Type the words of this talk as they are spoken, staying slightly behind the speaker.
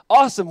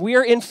Awesome. We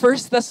are in 1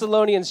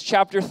 Thessalonians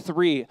chapter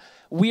 3.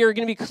 We are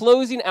going to be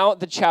closing out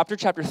the chapter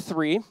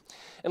 3. And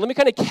let me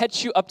kind of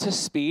catch you up to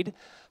speed.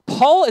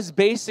 Paul is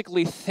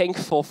basically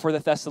thankful for the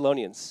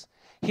Thessalonians.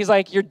 He's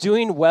like, you're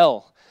doing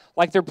well.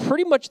 Like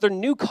they're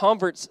new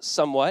converts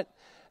somewhat.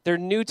 They're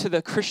new to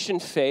the Christian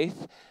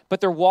faith, but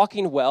they're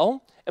walking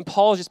well. And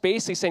Paul is just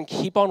basically saying,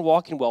 keep on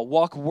walking well,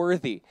 walk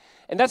worthy.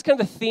 And that's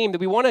kind of the theme that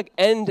we want to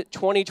end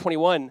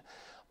 2021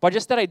 by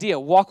just that idea,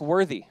 walk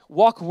worthy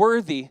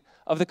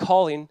of the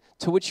calling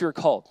to which you're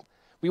called.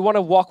 We want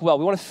to walk well.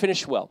 We want to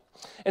finish well.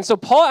 And so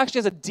Paul actually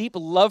has a deep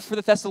love for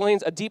the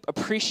Thessalonians, a deep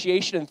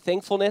appreciation and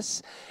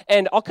thankfulness.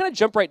 And I'll kind of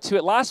jump right to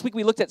it. Last week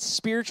we looked at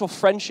spiritual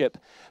friendship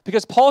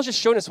because Paul's just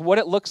showing us what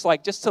it looks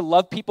like just to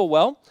love people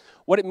well,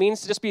 what it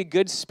means to just be a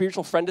good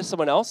spiritual friend to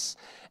someone else.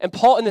 And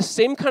Paul, in the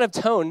same kind of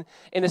tone,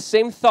 in the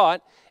same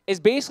thought, is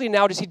basically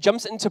now he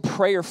jumps into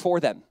prayer for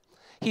them.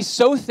 He's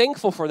so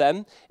thankful for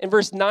them. In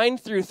verse 9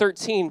 through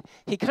 13,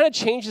 he kind of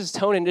changes his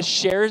tone and just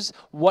shares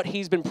what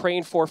he's been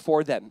praying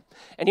for them.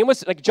 And he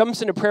almost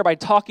jumps into prayer by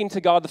talking to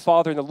God the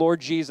Father and the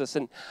Lord Jesus.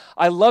 And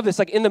I love this.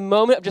 In the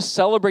moment of just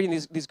celebrating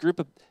these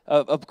group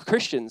of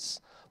Christians,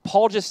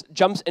 Paul just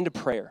jumps into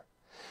prayer.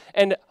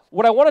 And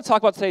what I want to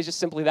talk about today is just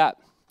simply that.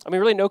 I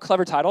mean, really no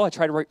clever title. I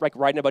tried to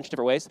write in a bunch of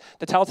different ways.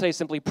 The title today is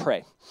simply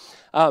pray.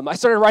 I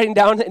started writing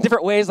down in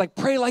different ways, like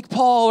pray like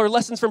Paul or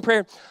lessons from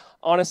prayer.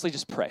 Honestly,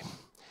 just pray.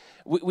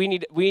 We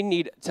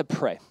need to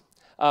pray.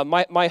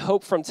 My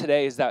hope from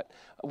today is that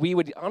we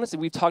would, honestly,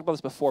 we've talked about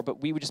this before,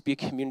 but we would just be a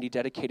community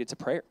dedicated to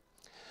prayer.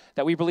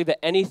 That we believe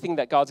that anything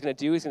that God's going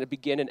to do is going to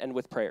begin and end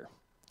with prayer.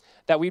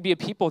 That we'd be a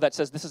people that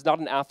says this is not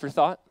an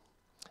afterthought.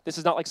 This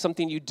is not like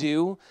something you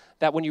do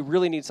that when you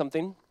really need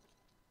something,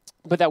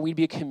 but that we'd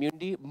be a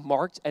community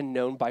marked and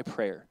known by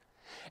prayer.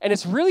 And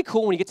it's really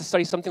cool when you get to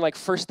study something like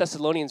 1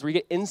 Thessalonians where you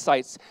get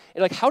insights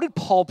in how did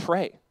Paul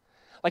pray?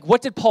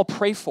 What did Paul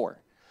pray for?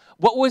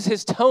 What was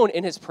his tone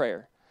in his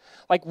prayer?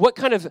 What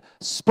kind of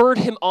spurred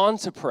him on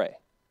to pray?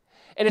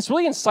 And it's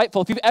really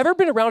insightful. If you've ever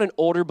been around an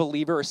older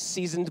believer or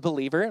seasoned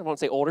believer, I won't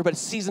say older, but a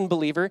seasoned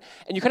believer,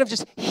 and you kind of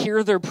just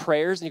hear their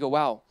prayers and you go,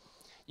 wow,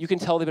 you can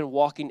tell they've been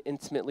walking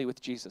intimately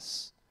with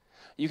Jesus.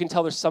 You can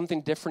tell there's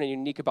something different and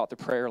unique about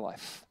their prayer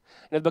life.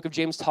 And the book of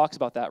James talks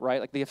about that,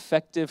 right? The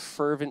effective,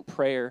 fervent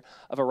prayer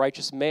of a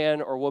righteous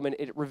man or woman,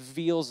 it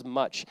reveals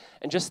much.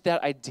 And just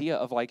that idea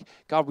of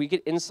God, we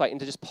get insight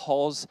into just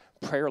Paul's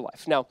prayer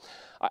life. Now,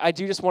 I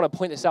do just want to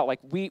point this out.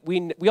 We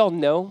all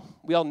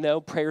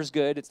know prayer's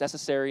good, it's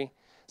necessary,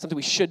 something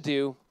we should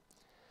do.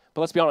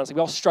 But let's be honest, we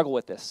all struggle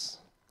with this.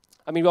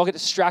 I mean, we all get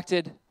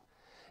distracted.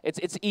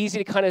 It's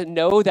easy to kind of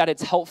know that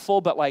it's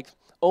helpful, but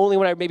only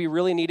when I maybe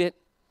really need it.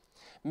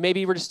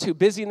 Maybe we're just too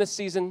busy in this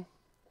season.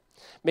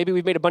 Maybe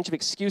we've made a bunch of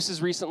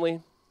excuses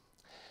recently.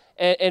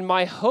 And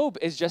my hope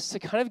is just to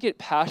kind of get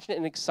passionate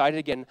and excited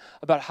again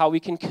about how we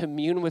can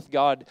commune with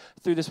God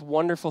through this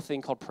wonderful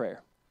thing called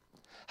prayer.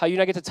 How you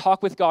and I get to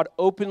talk with God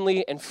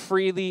openly and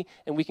freely,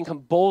 and we can come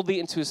boldly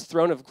into his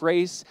throne of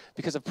grace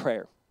because of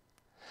prayer.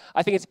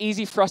 I think it's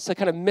easy for us to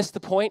kind of miss the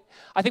point.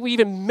 I think we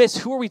even miss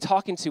who are we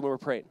talking to when we're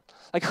praying.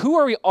 Who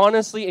are we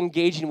honestly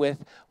engaging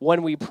with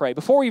when we pray?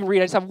 Before we even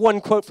read, I just have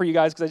one quote for you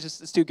guys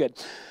because it's too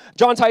good.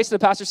 John Tyson, the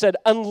pastor, said,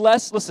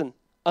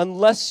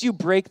 unless you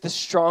break the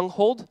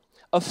stronghold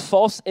of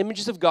false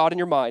images of God in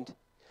your mind,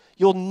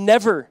 you'll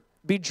never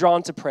be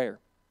drawn to prayer.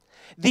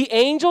 The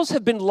angels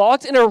have been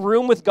locked in a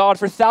room with God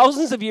for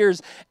thousands of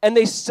years, and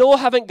they still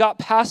haven't got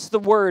past the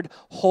word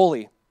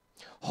holy.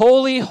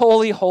 Holy,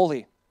 holy,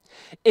 holy.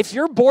 If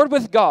you're bored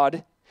with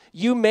God,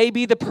 you may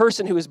be the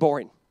person who is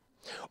boring.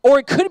 Or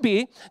it could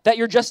be that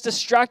you're just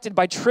distracted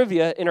by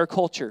trivia in our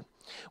culture.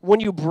 When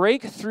you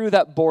break through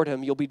that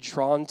boredom, you'll be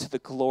drawn to the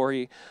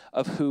glory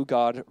of who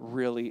God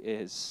really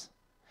is.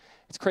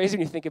 It's crazy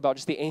when you think about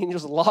just the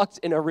angels locked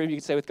in a room, you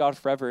could say, with God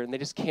forever, and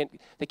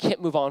they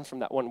can't move on from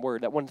that one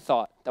word, that one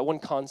thought, that one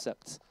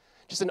concept.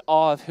 Just in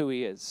awe of who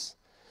he is.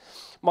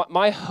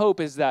 My hope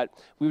is that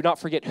we would not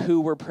forget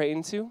who we're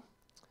praying to,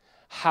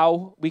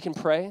 how we can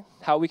pray,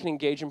 how we can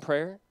engage in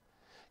prayer.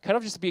 Kind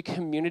of just be a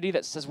community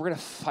that says we're going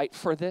to fight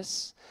for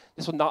this.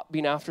 This will not be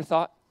an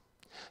afterthought.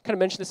 Kind of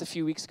mentioned this a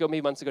few weeks ago,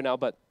 maybe months ago now,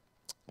 but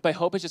my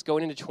hope is just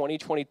going into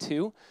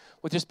 2022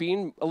 with just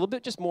being a little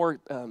bit just more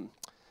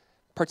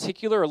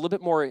particular, a little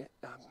bit more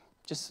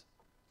just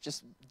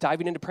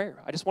diving into prayer.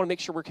 I just want to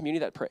make sure we're a community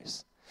that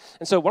prays.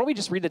 And so why don't we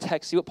just read the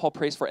text, see what Paul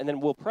prays for, and then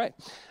we'll pray.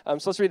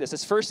 So let's read this.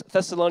 It's 1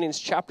 Thessalonians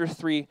chapter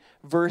 3,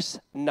 verse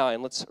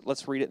 9.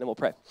 Let's read it, and then we'll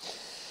pray.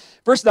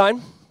 Verse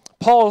 9,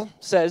 Paul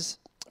says,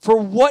 "For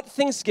what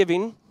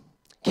thanksgiving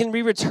can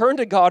we return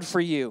to God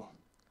for you?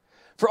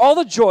 For all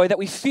the joy that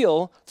we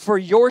feel for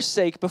your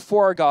sake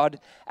before our God,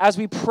 as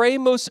we pray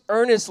most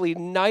earnestly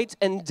night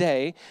and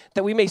day,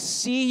 that we may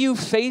see you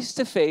face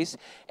to face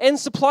and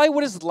supply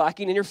what is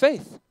lacking in your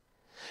faith.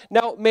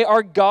 Now may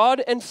our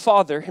God and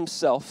Father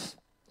himself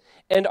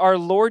and our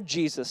Lord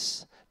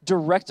Jesus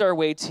direct our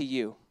way to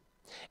you.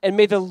 And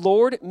may the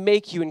Lord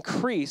make you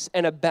increase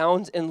and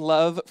abound in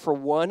love for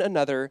one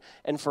another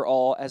and for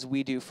all as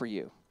we do for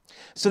you,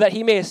 so that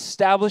he may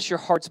establish your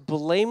hearts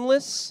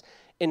blameless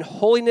in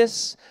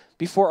holiness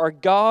before our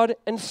God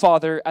and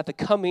Father at the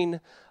coming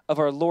of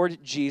our Lord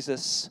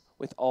Jesus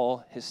with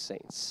all his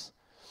saints.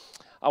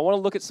 I want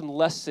to look at some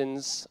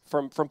lessons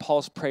from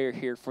Paul's prayer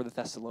here for the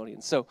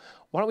Thessalonians. So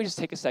why don't we just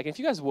take a second? If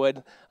you guys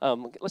would,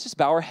 let's just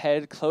bow our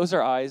head, close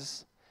our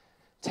eyes,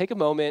 take a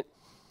moment.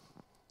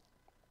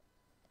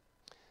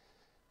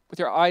 With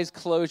your eyes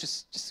closed,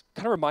 just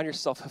kind of remind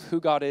yourself of who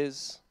God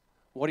is,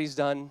 what he's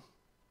done,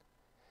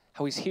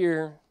 how he's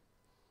here,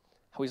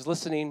 how he's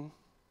listening,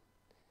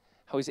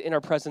 how he's in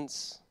our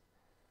presence.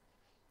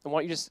 And why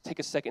don't you just take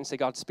a second and say,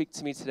 God, speak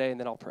to me today, and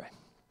then I'll pray.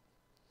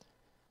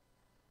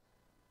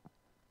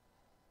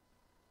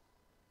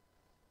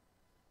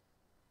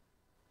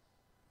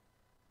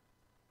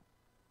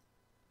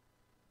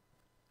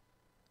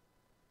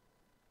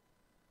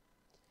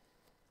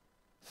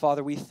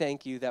 Father, we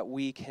thank you that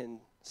we can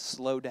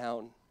slow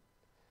down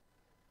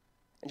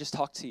and just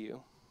talk to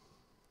you.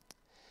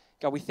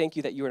 God, we thank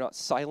you that you are not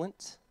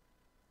silent,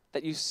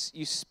 that you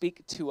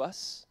speak to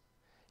us.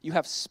 You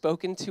have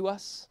spoken to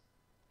us.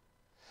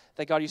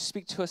 That, God, you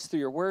speak to us through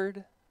your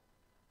word.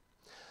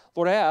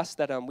 Lord, I ask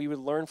that we would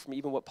learn from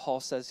even what Paul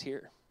says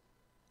here.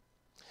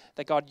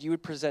 That, God, you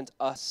would present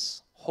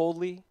us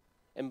holy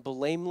and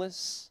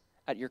blameless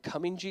at your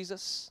coming,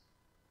 Jesus.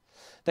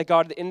 That,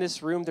 God, in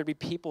this room, there'd be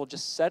people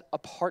just set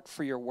apart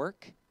for your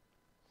work.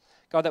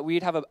 God, that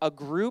we'd have a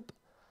group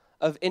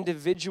of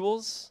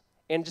individuals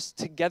and just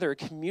together a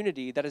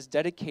community that is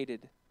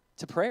dedicated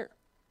to prayer.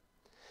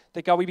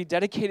 That, God, we'd be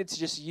dedicated to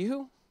just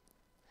you.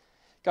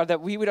 God, that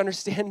we would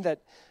understand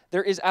that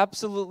there is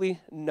absolutely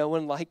no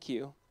one like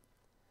you.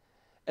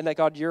 And that,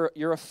 God,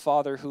 you're a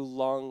father who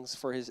longs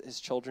for his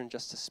children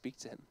just to speak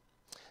to him.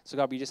 So,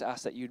 God, we just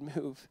ask that you'd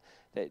move,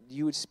 that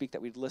you would speak,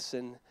 that we'd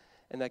listen,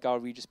 and that,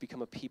 God, we just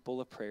become a people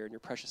of prayer. In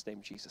your precious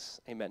name, Jesus.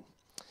 Amen.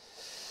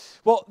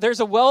 Well, there's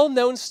a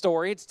well-known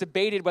story. It's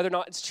debated whether or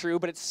not it's true,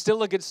 but it's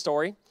still a good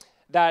story,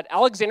 that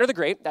Alexander the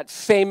Great, that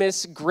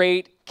famous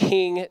great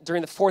king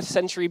during the 4th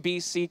century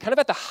BC, kind of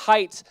at the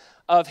height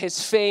of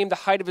his fame, the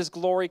height of his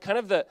glory, kind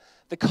of the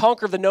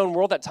conqueror of the known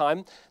world at that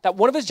time, that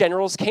one of his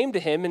generals came to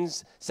him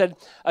and said,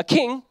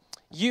 King,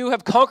 you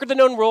have conquered the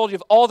known world. You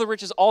have all the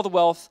riches, all the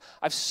wealth.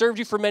 I've served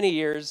you for many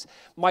years.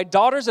 My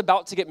daughter's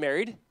about to get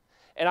married,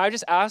 and I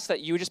just ask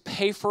that you would just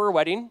pay for her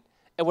wedding,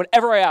 and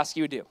whatever I ask,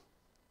 you would do.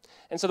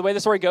 And so the way the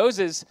story goes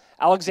is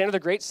Alexander the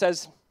Great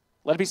says,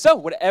 let it be so.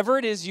 Whatever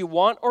it is you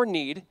want or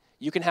need,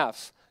 you can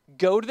have.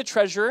 Go to the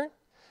treasurer,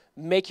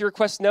 make your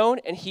request known,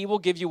 and he will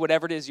give you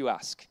whatever it is you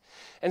ask.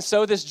 And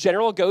so this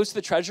general goes to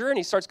the treasurer, and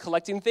he starts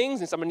collecting things,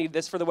 and says, I'm going to need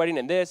this for the wedding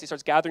and this. He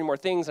starts gathering more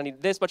things. I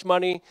need this much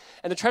money.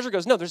 And the treasurer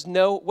goes, no, there's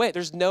no way.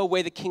 There's no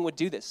way the king would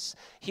do this.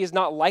 He is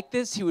not like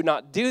this. He would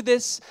not do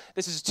this.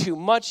 This is too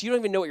much. You don't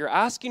even know what you're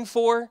asking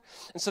for.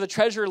 And so the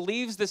treasurer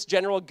leaves this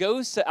general,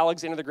 goes to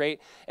Alexander the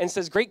Great, and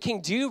says, Great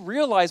king, do you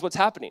realize what's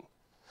happening?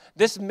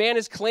 This man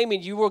is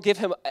claiming you will give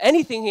him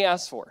anything he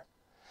asks for.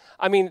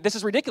 I mean, this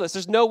is ridiculous.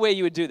 There's no way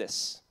you would do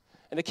this.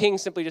 And the king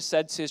simply just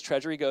said to his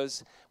treasurer, he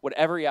goes,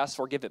 whatever he asks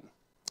for, give him.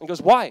 And he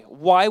goes, why?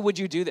 Why would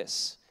you do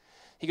this?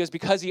 He goes,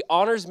 because he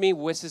honors me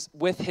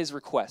with his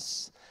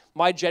requests.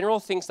 My general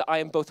thinks that I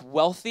am both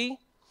wealthy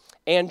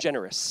and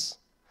generous.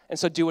 And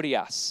so do what he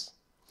asks.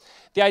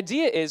 The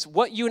idea is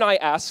what you and I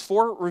ask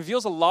for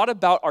reveals a lot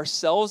about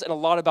ourselves and a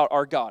lot about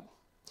our God.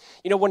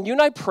 You know, when you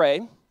and I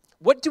pray,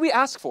 what do we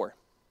ask for?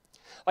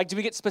 Like, do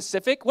we get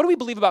specific? What do we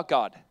believe about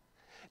God?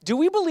 Do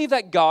we believe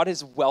that God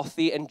is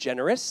wealthy and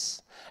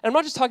generous? And I'm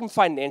not just talking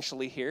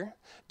financially here.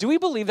 Do we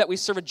believe that we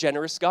serve a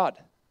generous God?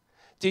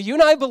 Do you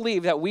and I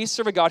believe that we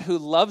serve a God who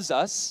loves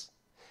us,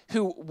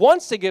 who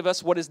wants to give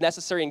us what is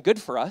necessary and good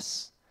for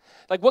us?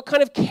 Like, what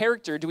kind of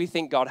character do we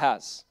think God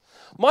has?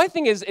 My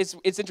thing is,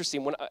 it's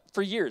interesting.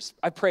 For years,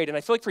 I prayed, and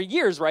I feel like for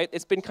years, right,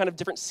 it's been kind of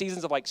different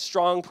seasons of like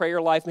strong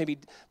prayer life,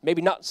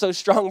 maybe not so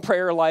strong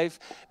prayer life.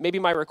 Maybe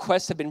my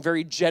requests have been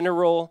very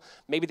general.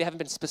 Maybe they haven't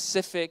been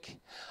specific.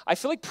 I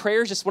feel like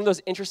prayer is just one of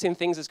those interesting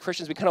things as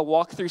Christians. We kind of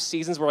walk through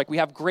seasons where like we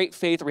have great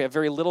faith or we have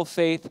very little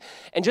faith.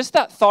 And just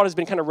that thought has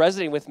been kind of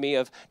resonating with me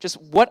of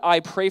just what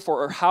I pray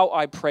for or how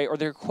I pray or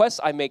the requests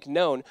I make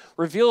known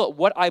reveal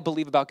what I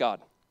believe about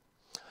God.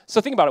 So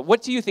think about it.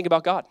 What do you think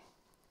about God?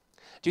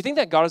 Do you think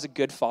that God is a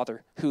good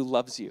father who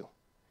loves you?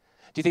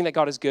 Do you think that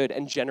God is good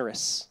and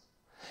generous?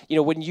 You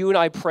know, when you and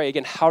I pray,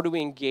 again, how do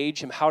we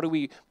engage him? How do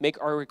we make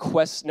our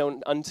requests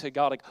known unto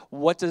God? Like,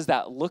 what does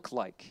that look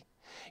like?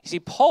 You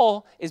see,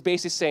 Paul is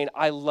basically saying,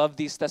 I love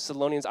these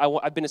Thessalonians.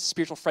 I've been a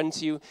spiritual friend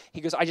to you.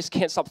 He goes, I just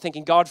can't stop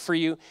thanking God for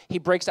you. He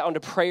breaks out into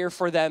prayer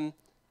for them. And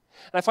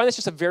I find this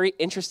just a very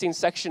interesting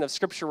section of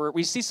Scripture where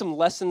we see some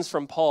lessons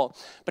from Paul.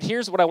 But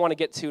here's what I want to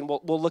get to, and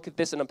we'll look at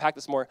this and unpack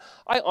this more.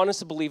 I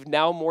honestly believe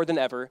now more than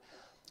ever,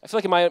 I feel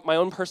like in my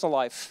own personal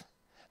life,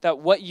 that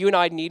what you and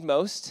I need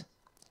most,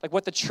 like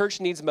what the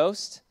church needs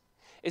most,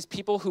 is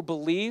people who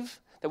believe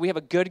that we have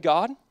a good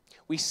God.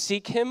 We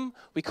seek him.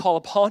 We call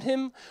upon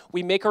him.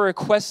 We make our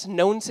requests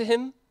known to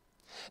him.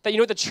 That, you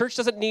know what, the church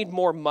doesn't need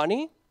more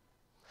money.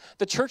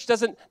 The church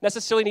doesn't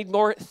necessarily need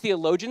more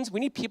theologians. We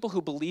need people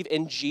who believe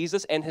in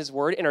Jesus and his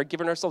word and are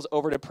giving ourselves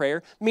over to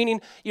prayer.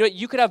 Meaning,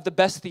 you could have the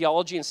best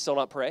theology and still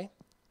not pray.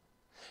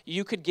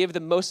 You could give the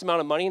most amount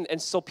of money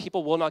and still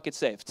people will not get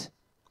saved.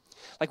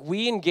 Like,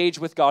 we engage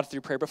with God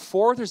through prayer.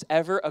 Before there's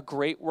ever a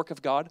great work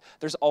of God,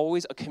 there's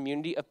always a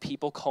community of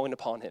people calling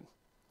upon him.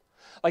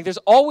 Like, there's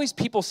always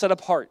people set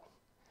apart.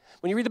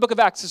 When you read the book of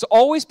Acts, there's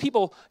always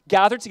people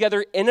gathered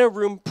together in a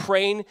room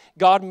praying.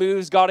 God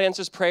moves, God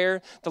answers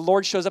prayer. The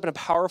Lord shows up in a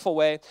powerful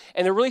way.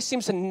 And there really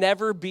seems to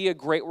never be a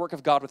great work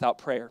of God without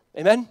prayer.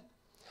 Amen?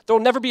 There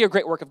will never be a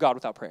great work of God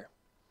without prayer.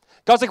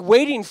 God's like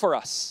waiting for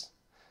us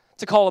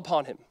to call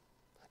upon him.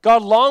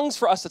 God longs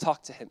for us to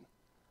talk to him.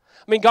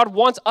 I mean, God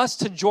wants us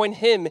to join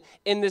him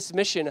in this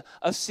mission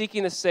of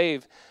seeking to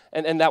save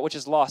and that which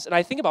is lost. And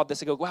I think about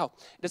this and go, wow,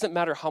 it doesn't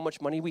matter how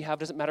much money we have,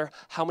 doesn't matter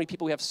how many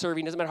people we have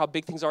serving, doesn't matter how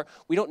big things are.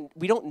 We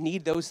don't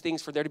need those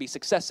things for there to be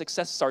success.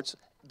 Success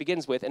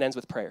begins with and ends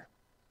with prayer.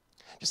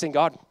 Just saying,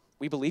 God,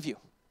 we believe you.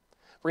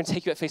 We're going to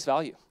take you at face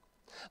value.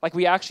 Like,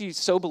 we actually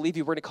so believe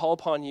you, we're going to call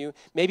upon you,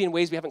 maybe in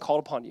ways we haven't called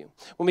upon you.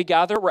 When we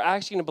gather, we're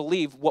actually going to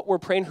believe what we're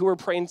praying, who we're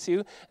praying to,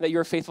 and that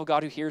you're a faithful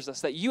God who hears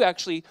us, that you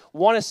actually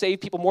want to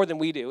save people more than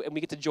we do, and we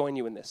get to join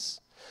you in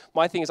this.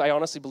 My thing is, I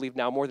honestly believe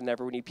now more than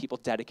ever, we need people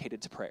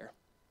dedicated to prayer.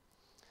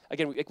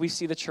 Again, we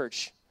see the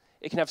church.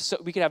 We can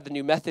have the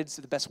new methods,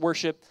 the best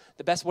worship,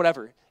 the best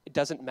whatever. It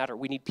doesn't matter.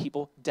 We need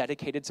people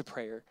dedicated to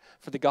prayer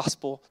for the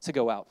gospel to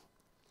go out.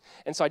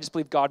 And so I just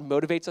believe God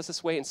motivates us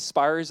this way,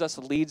 inspires us,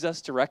 leads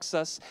us, directs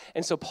us.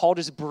 And so Paul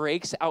just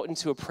breaks out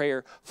into a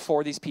prayer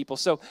for these people.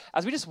 So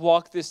as we just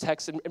walk this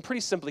text, and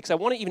pretty simply, because I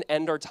want to even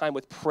end our time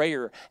with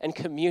prayer and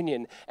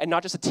communion, and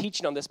not just a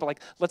teaching on this, but like,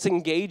 let's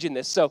engage in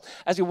this. So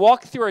as we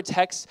walk through our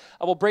text,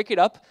 we'll break it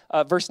up,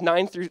 verse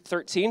 9 through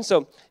 13.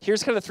 So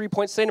here's kind of the 3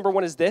 points today. Number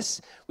one is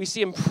this. We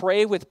see him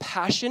pray with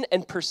passion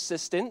and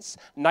persistence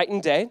night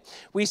and day.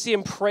 We see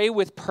him pray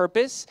with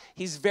purpose.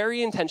 He's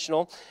very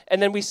intentional.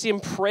 And then we see him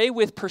pray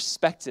with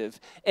perspective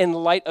in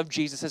light of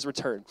Jesus'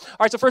 return. All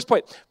right, so first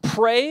point,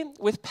 pray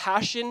with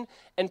passion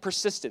and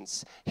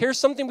persistence. Here's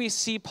something we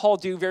see Paul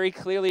do very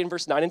clearly in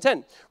verse 9 and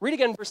 10. Read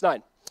again verse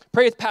 9.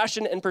 Pray with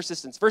passion and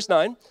persistence. Verse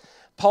 9,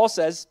 Paul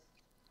says,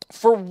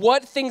 "For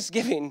what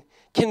thanksgiving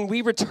can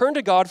we return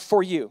to God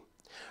for you?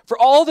 For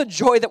all the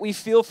joy that we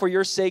feel for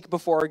your sake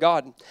before our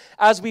God,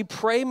 as we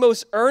pray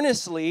most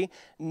earnestly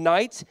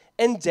night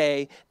and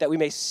day that we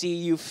may see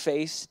you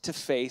face to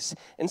face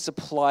and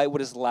supply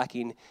what is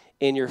lacking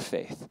in your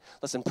faith."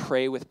 Listen,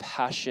 pray with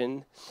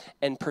passion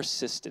and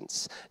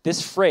persistence.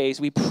 This phrase,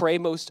 we pray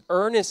most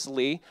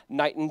earnestly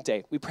night and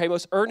day. We pray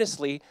most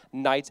earnestly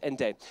night and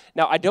day.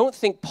 Now, I don't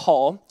think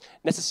Paul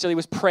necessarily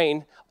was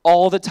praying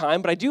all the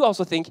time, but I do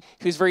also think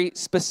he was very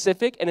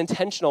specific and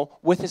intentional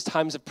with his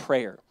times of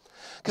prayer.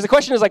 Because the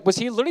question is, like, was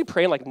he literally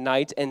praying like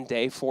night and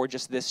day for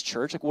just this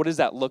church? Like, what does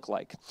that look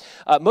like?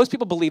 Most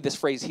people believe this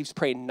phrase, he's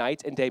praying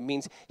night and day,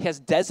 means he has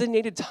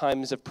designated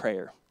times of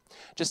prayer.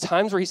 Just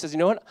times where he says, you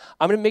know what,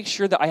 I'm going to make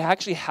sure that I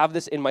actually have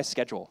this in my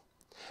schedule.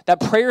 That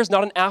prayer is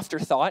not an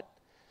afterthought.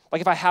 Like,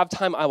 if I have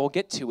time, I will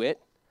get to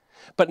it.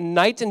 But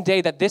night and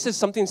day, that this is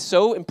something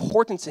so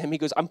important to him, he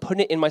goes, I'm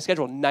putting it in my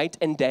schedule, night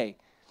and day.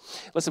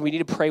 Listen, we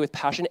need to pray with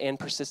passion and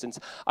persistence.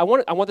 I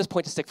want this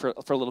point to stick for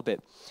a little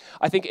bit.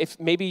 I think if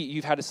maybe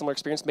you've had a similar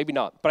experience, maybe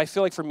not. But I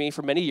feel like for me,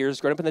 for many years,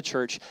 growing up in the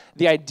church,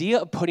 the idea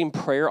of putting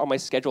prayer on my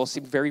schedule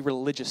seemed very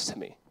religious to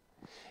me.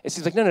 It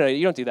seems like, no,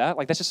 you don't do that.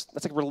 Like, that's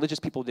like religious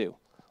people do.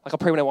 Like, I'll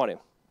pray when I want to.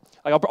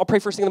 Like, I'll pray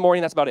first thing in the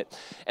morning, that's about it.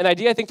 And the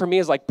idea, I think, for me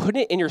is like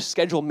putting it in your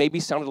schedule maybe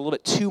sounded a little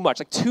bit too much,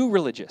 like too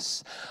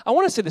religious. I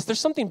want to say this. There's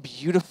something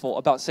beautiful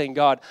about saying,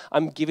 God,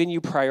 I'm giving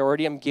you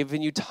priority. I'm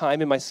giving you time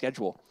in my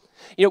schedule.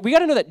 You know, we got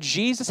to know that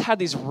Jesus had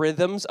these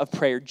rhythms of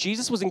prayer.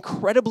 Jesus was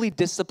incredibly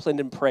disciplined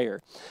in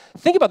prayer.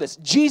 Think about this.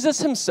 Jesus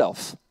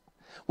himself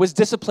was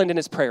disciplined in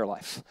his prayer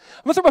life.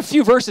 I'm going to throw up a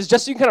few verses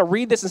just so you can kind of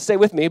read this and stay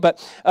with me.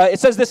 But it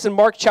says this in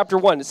Mark chapter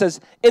 1. It says,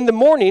 in the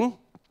morning,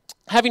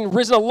 having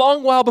risen a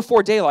long while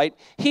before daylight,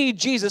 he,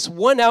 Jesus,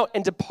 went out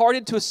and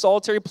departed to a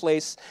solitary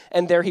place,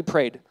 and there he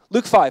prayed.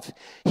 Luke 5,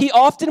 he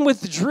often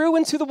withdrew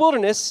into the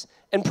wilderness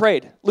and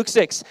prayed. Luke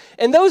 6,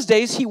 in those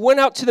days he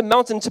went out to the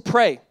mountain to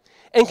pray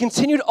and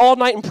continued all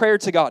night in prayer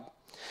to God.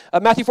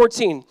 Matthew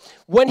 14,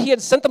 when he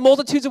had sent the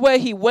multitudes away,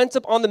 he went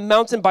up on the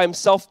mountain by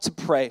himself to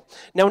pray.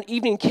 Now when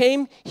evening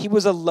came, he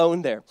was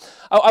alone there.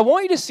 I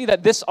want you to see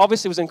that this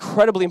obviously was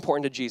incredibly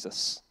important to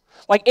Jesus.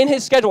 Like, in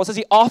his schedule, it says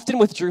he often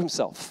withdrew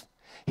himself.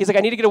 He's like,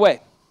 I need to get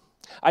away.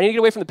 I need to get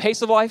away from the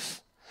pace of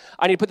life.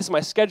 I need to put this in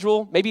my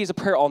schedule. Maybe he's a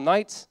prayer all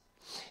night.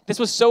 This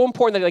was so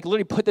important that he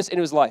literally put this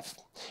into his life.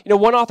 You know,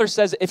 one author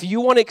says, if you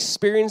want to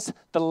experience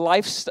the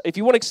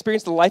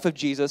life of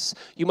Jesus,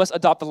 you must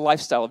adopt the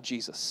lifestyle of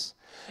Jesus.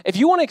 If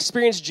you want to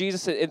experience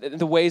Jesus in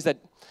the ways that,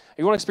 if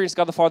you want to experience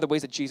God the Father the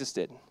ways that Jesus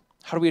did,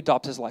 how do we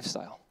adopt his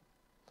lifestyle?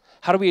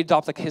 How do we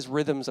adopt like his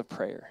rhythms of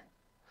prayer?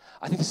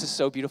 I think this is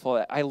so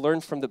beautiful. I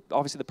learned from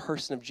obviously the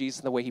person of Jesus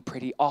and the way he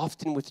prayed. He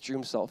often withdrew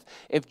himself.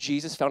 If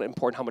Jesus found it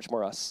important, how much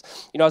more us?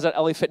 You know, I was at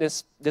LA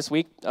Fitness this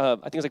week. I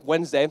think it was like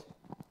Wednesday.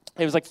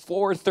 It was like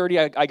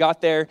 4:30. I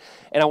got there,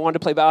 and I wanted to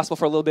play basketball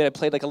for a little bit. I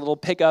played like a little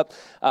pickup.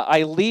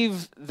 I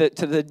leave our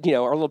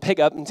little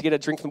pickup and to get a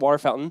drink from the water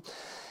fountain.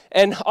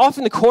 And off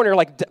in the corner,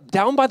 like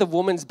down by the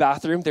woman's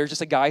bathroom, there's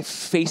just a guy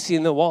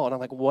facing the wall. And I'm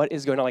like, what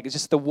is going on? Like, it's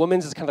just the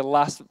woman's is kind of the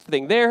last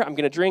thing there. I'm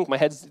going to drink. My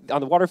head's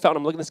on the water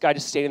fountain. I'm looking at this guy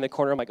just standing in the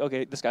corner. I'm like,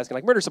 okay, this guy's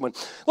going to like murder someone.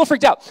 A little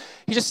freaked out.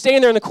 He's just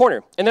standing there in the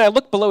corner. And then I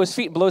look below his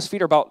feet. And below his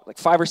feet are about like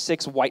 5 or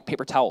 6 white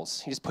paper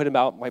towels. He just put them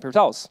out, white paper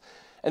towels.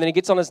 And then he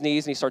gets on his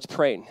knees and he starts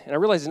praying. And I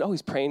realize,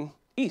 he's praying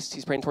east.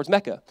 He's praying towards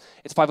Mecca.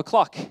 It's 5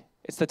 o'clock.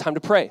 It's the time to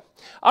pray.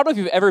 I don't know if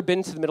you've ever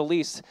been to the Middle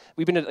East.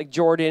 We've been to like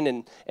Jordan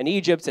and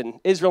Egypt and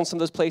Israel and some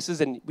of those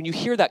places. And when you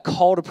hear that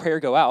call to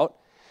prayer go out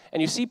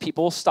and you see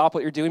people stop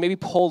what you're doing, maybe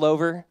pull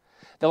over,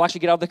 they'll actually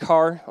get out of the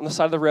car on the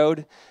side of the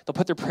road. They'll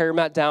put their prayer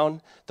mat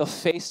down. They'll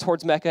face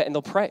towards Mecca and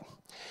they'll pray.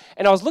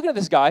 And I was looking at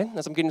this guy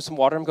as I'm getting him some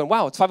water. I'm going,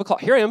 wow, it's 5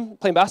 o'clock. Here I am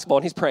playing basketball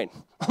and he's praying.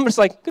 I'm just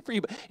like, good for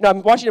you. But,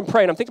 I'm watching him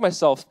pray and I'm thinking to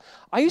myself,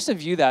 I used to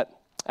view that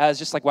as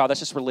just like, wow, that's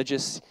just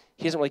religious.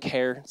 He doesn't really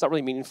care. It's not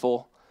really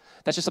meaningful.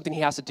 That's just something he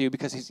has to do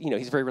because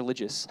he's very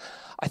religious.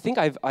 I think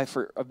I've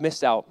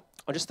missed out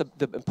on just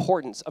the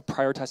importance of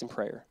prioritizing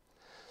prayer.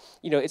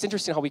 It's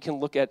interesting how we can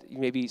look at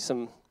maybe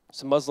some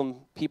Muslim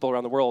people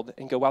around the world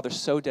and go, wow, they're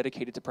so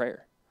dedicated to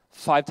prayer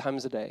 5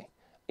 times a day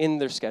in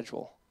their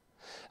schedule.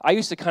 I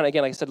used to kind of,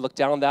 again, like I said, look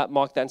down on that,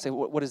 mock that, and say,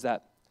 what is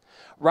that?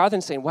 Rather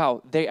than saying,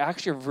 wow, they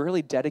actually are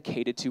really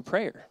dedicated to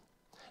prayer.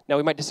 Now,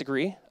 we might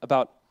disagree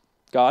about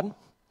God, and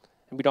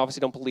we obviously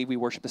don't believe we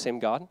worship the same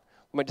God.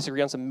 We might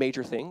disagree on some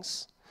major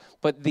things.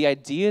 But the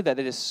idea that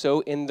it is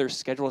so in their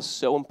schedule is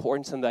so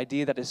important, and the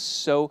idea that is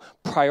so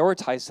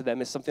prioritized to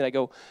them is something I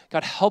go,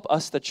 God, help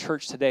us, the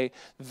church today,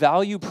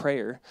 value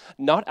prayer,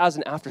 not as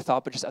an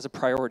afterthought, but just as a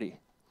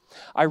priority.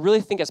 I really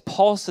think, as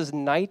Paul says,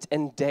 night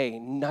and day,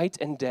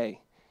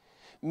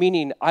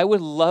 meaning I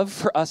would love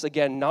for us,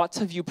 again, not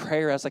to view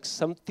prayer as like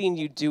something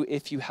you do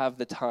if you have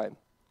the time.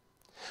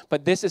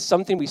 But this is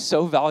something we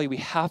so value, we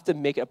have to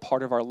make it a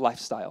part of our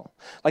lifestyle.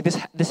 Like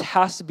this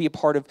has to be a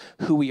part of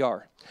who we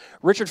are.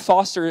 Richard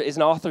Foster is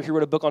an author who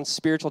wrote a book on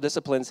spiritual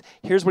disciplines.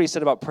 Here's what he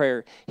said about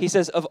prayer. He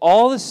says, of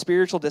all the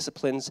spiritual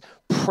disciplines,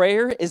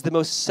 prayer is the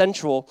most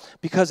central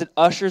because it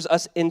ushers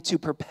us into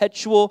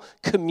perpetual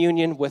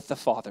communion with the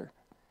Father.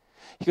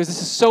 He goes,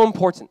 this is so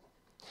important.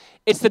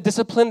 It's the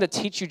discipline that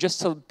teaches you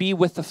just to be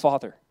with the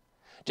Father,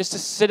 just to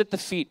sit at the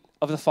feet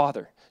of the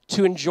Father,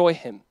 to enjoy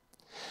him.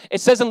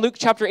 It says in Luke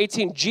chapter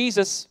 18,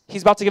 Jesus,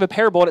 he's about to give a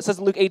parable, and it says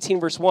in Luke 18,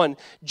 verse 1,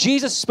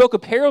 Jesus spoke a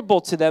parable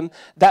to them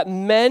that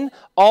men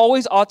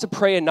always ought to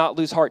pray and not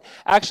lose heart.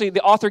 Actually,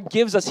 the author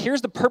gives us,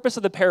 here's the purpose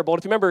of the parable.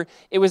 And if you remember,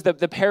 it was the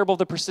parable of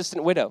the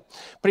persistent widow.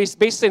 But he's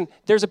basically saying,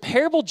 there's a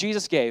parable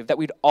Jesus gave that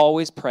we'd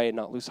always pray and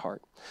not lose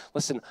heart.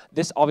 Listen,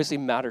 this obviously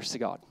matters to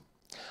God.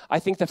 I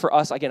think that for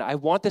us, again, I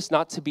want this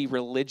not to be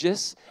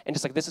religious and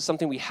just like this is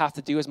something we have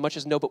to do as much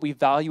as no, but we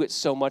value it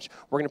so much,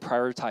 we're going to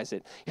prioritize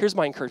it. Here's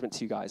my encouragement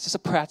to you guys. Just a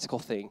practical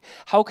thing.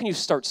 How can you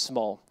start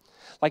small?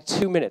 Like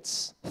 2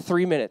 minutes,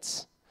 3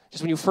 minutes,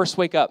 just when you first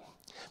wake up.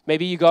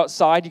 Maybe you go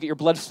outside, you get your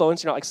blood flowing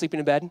so you're not like sleeping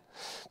in bed.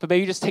 But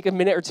maybe you just take a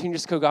minute or two and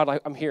just go,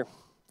 God, I'm here.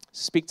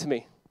 Speak to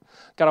me.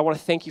 God, I want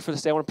to thank you for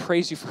this day. I want to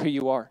praise you for who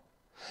you are.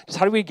 Just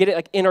how do we get it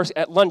like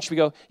at lunch? We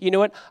go, you know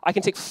what? I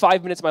can take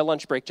 5 minutes of my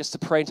lunch break just to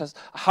pray. And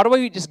how do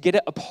I just get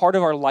it a part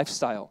of our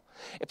lifestyle?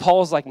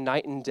 Paul is like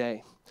night and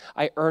day.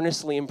 I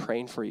earnestly am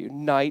praying for you,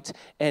 night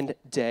and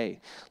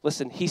day.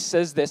 Listen, he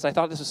says this, and I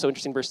thought this was so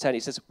interesting, verse 10. He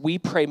says, we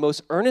pray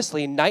most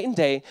earnestly night and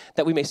day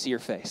that we may see your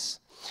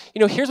face.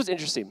 Here's what's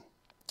interesting.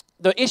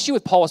 The issue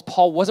with Paul was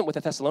Paul wasn't with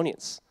the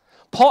Thessalonians.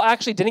 Paul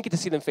actually didn't get to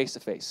see them face to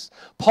face.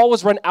 Paul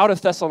was run out of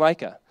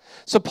Thessalonica.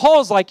 So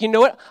Paul's like, you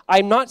know what?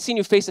 I'm not seeing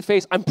you face to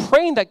face. I'm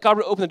praying that God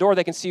would open the door that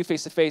I can see you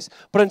face to face.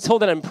 But until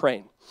then, I'm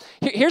praying.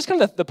 Here's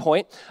kind of the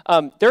point. There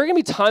are going to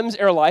be times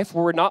in our life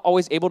where we're not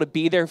always able to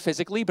be there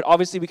physically, but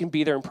obviously we can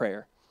be there in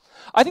prayer.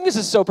 I think this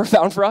is so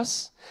profound for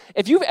us.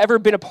 If you've ever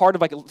been a part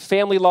of like a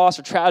family loss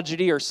or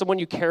tragedy or someone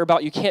you care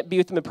about, you can't be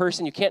with them in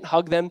person, you can't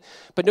hug them,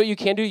 but no, you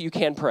can do, you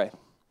can pray.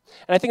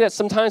 And I think that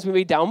sometimes we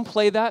may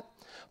downplay that.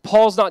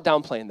 Paul's not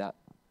downplaying that.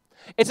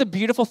 It's a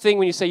beautiful thing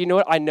when you say, you know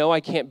what, I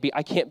can't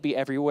be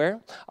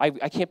everywhere. I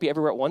can't be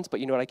everywhere at once, but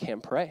you know what, I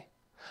can pray.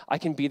 I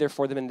can be there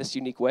for them in this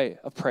unique way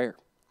of prayer.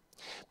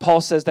 Paul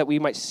says that we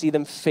might see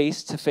them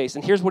face to face.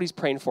 And here's what he's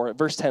praying for.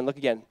 Verse 10, look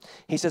again.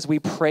 He says, we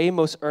pray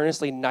most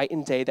earnestly night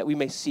and day that we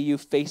may see you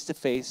face to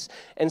face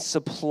and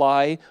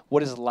supply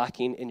what is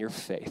lacking in your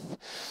faith.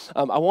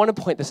 I want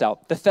to point this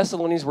out. The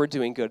Thessalonians were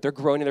doing good. They're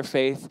growing in their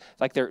faith.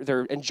 Like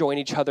they're enjoying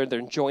each other. They're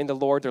enjoying the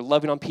Lord. They're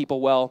loving on people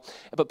well.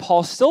 But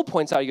Paul still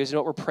points out, he goes, you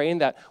know what, we're praying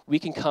that we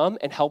can come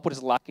and help what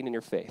is lacking in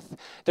your faith.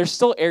 There's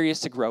still areas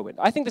to grow in.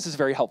 I think this is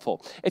very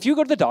helpful. If you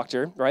go to the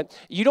doctor, right,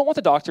 you don't want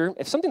the doctor,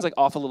 if something's like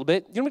off a little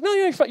bit, you're like, no,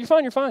 you're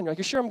fine. You're like,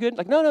 you're sure I'm good?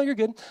 Like, no, you're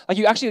good. Like,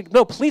 you actually,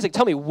 no, please, like,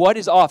 tell me what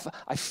is off.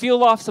 I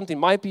feel off. Something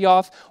might be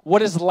off.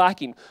 What is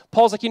lacking?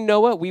 Paul's like, you know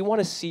what? We want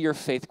to see your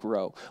faith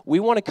grow. We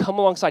want to come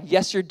alongside.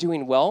 Yes, you're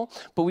doing well,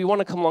 but we want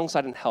to come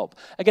alongside and help.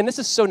 Again, this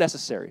is so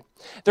necessary.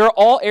 There are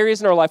all areas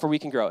in our life where we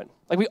can grow in.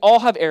 Like, we all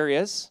have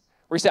areas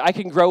where you say, I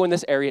can grow in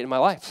this area in my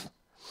life.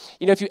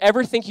 You know, if you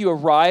ever think you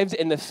arrived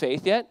in the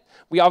faith yet,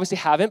 we obviously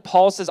haven't.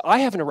 Paul says, I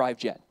haven't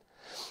arrived yet.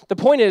 The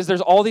point is,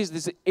 there's all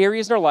these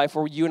areas in our life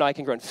where you and I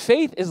can grow. And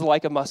faith is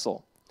like a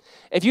muscle.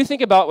 If you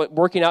think about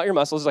working out your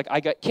muscles, like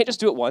can't just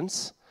do it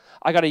once.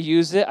 I got to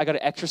use it. I got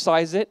to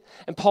exercise it.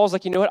 And Paul's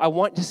like, you know what? I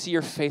want to see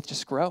your faith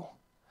just grow.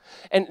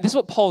 And this is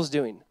what Paul's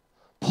doing.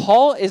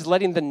 Paul is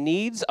letting the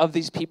needs of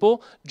these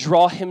people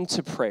draw him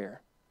to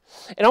prayer.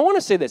 And I want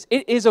to say this.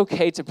 It is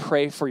okay to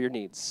pray for your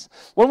needs.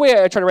 One way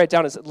I try to write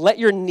down is let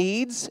your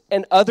needs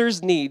and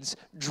others' needs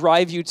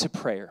drive you to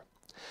prayer.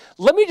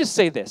 Let me just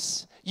say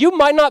this. You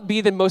might not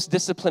be the most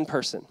disciplined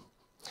person.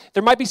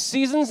 There might be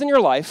seasons in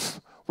your life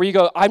where you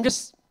go, I'm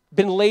just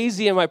been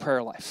lazy in my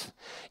prayer life.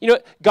 You know,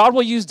 God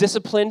will use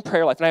disciplined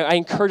prayer life, and I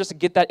encourage us to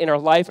get that in our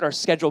life and our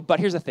schedule. But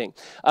here's the thing.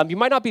 You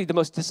might not be the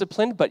most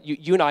disciplined, but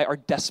you and I are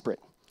desperate.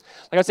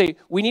 Like I say,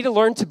 we need to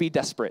learn to be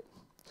desperate.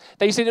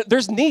 That you say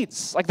there's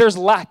needs, like there's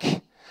lack.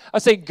 I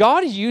say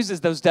God uses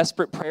those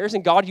desperate prayers,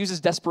 and God uses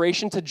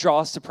desperation to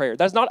draw us to prayer.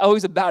 That's not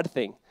always a bad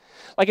thing.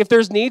 Like if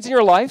there's needs in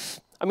your life,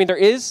 I mean there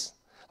is,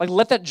 like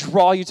let that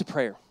draw you to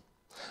prayer.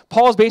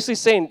 Paul is basically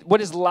saying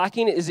what is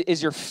lacking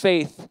is your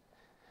faith,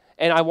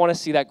 and I want to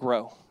see that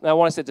grow, and I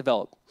want to see it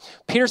develop.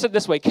 Peter said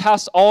this way,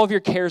 cast all of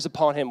your cares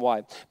upon him.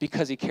 Why?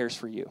 Because he cares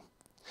for you.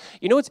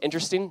 You know what's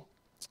interesting?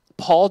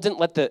 Paul didn't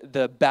let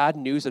the bad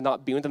news of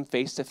not being with them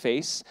face to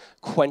face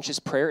quench his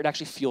prayer. It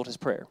actually fueled his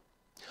prayer.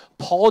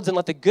 Paul didn't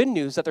let the good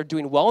news that they're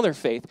doing well in their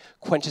faith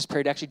quench his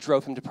prayer. It actually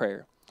drove him to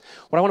prayer.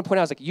 What I want to point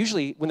out is like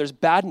usually when there's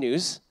bad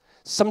news,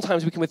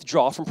 sometimes we can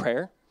withdraw from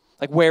prayer.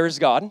 Like, where is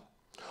God?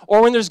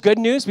 Or when there's good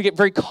news, we get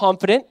very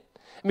confident.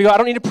 And we go, I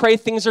don't need to pray,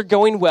 things are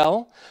going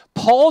well.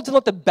 Paul didn't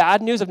let the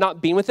bad news of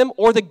not being with him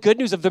or the good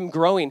news of them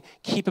growing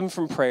keep him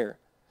from prayer.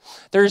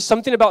 There's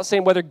something about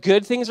saying whether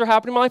good things are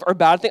happening in my life or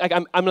bad things, like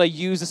I'm going to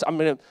use this,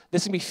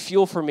 this can be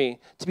fuel for me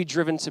to be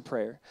driven to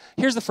prayer.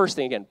 Here's the first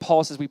thing again.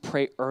 Paul says we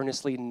pray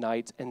earnestly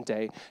night and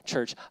day.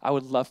 Church, I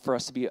would love for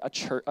us to be a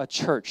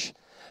church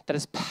that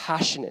is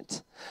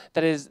passionate,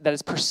 that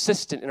is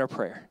persistent in our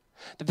prayer.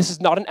 That this is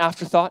not an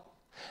afterthought.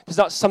 This is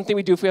not something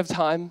we do if we have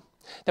time.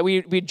 That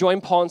we join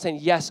Paul in saying,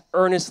 yes,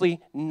 earnestly,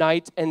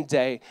 night and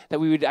day. That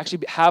we would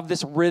actually have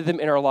this rhythm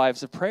in our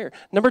lives of prayer.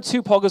 Number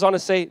two, Paul goes on to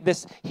say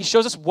this. He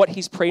shows us what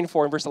he's praying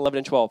for in verse 11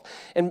 and 12.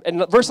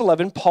 In verse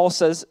 11, Paul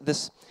says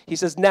this. He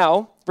says,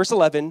 now, verse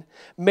 11,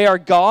 may our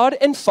God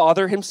and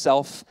Father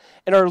himself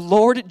and our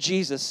Lord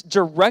Jesus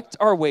direct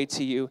our way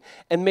to you,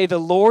 and may the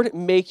Lord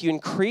make you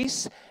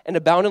increase and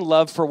abound in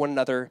love for one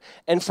another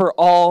and for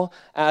all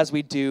as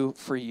we do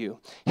for you.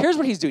 Here's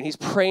what he's doing. He's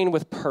praying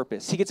with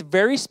purpose. He gets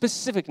very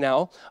specific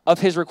now of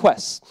his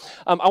requests.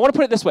 I want to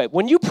put it this way.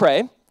 When you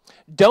pray,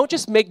 don't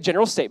just make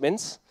general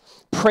statements.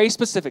 Pray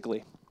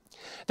specifically.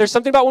 There's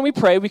something about when we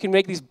pray, we can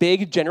make these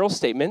big general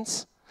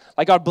statements.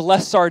 Like, God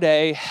bless our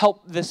day,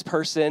 help this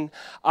person.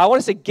 I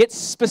want to say, get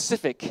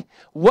specific.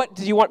 What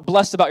do you want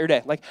blessed about your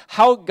day? Like,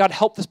 how God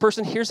helped this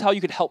person, here's how you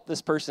could help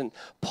this person.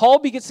 Paul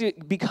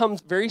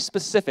becomes very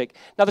specific.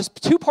 Now, there's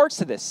two parts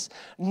to this.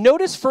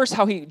 Notice first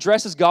how he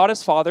addresses God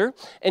as Father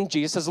and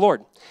Jesus as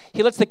Lord.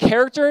 He lets the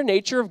character and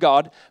nature of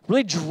God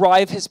really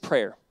drive his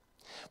prayer.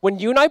 When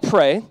you and I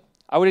pray,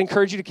 I would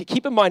encourage you to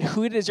keep in mind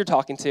who it is you're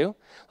talking to.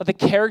 Let the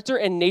character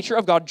and nature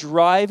of God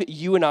drive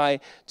you and I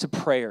to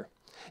prayer.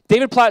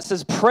 David Platt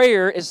says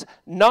prayer is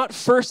not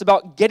first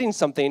about getting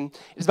something,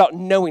 it's about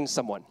knowing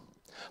someone.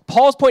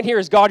 Paul's point here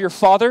is God your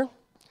Father,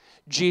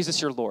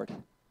 Jesus your Lord.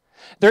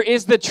 There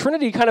is the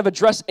Trinity kind of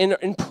addressed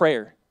in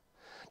prayer.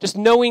 Just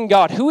knowing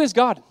God. Who is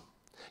God?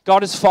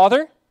 God is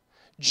Father,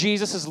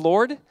 Jesus is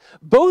Lord.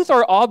 Both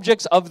are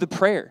objects of the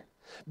prayer.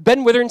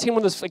 Ben Witherington,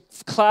 one of those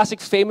classic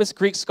famous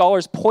Greek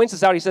scholars, points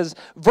this out. He says,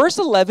 verse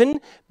 11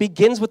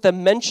 begins with the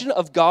mention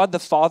of God the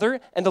Father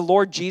and the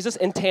Lord Jesus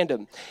in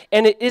tandem.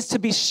 And it is to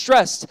be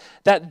stressed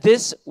that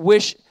this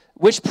wish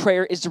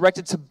prayer is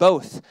directed to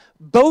both.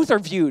 Both are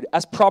viewed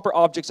as proper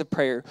objects of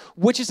prayer,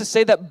 which is to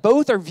say that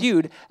both are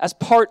viewed as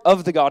part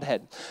of the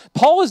Godhead.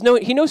 Paul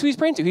he knows who he's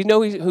praying to. He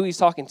knows who he's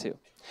talking to.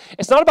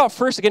 It's not about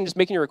first, again, just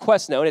making your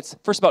request known. It's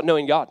first about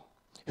knowing God.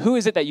 Who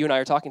is it that you and I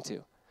are talking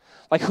to?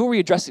 Like, who are we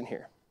addressing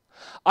here?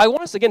 I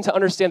want us, again, to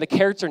understand the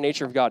character and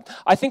nature of God.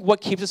 I think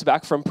what keeps us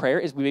back from prayer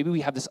is maybe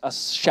we have a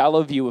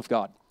shallow view of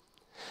God.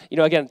 You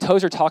know, again,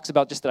 Tozer talks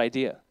about just that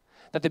idea,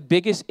 that the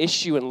biggest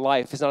issue in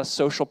life is not a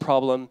social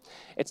problem,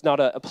 it's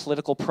not a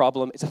political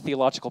problem, it's a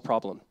theological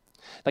problem.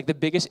 Like, the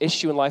biggest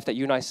issue in life that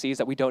you and I see is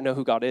that we don't know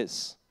who God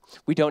is.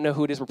 We don't know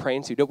who it is we're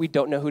praying to. We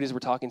don't know who it is we're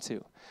talking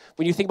to.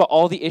 When you think about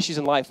all the issues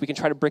in life, we can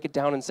try to break it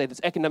down and say,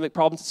 there's economic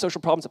problems, it's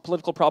social problems, it's a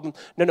political problem.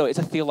 No, it's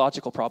a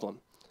theological problem.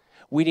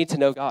 We need to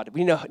know God.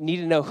 We need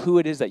to know who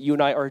it is that you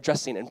and I are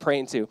addressing and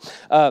praying to.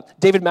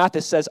 David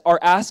Mathis says, our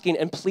asking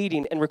and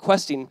pleading and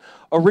requesting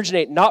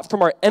originate not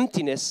from our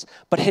emptiness,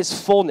 but his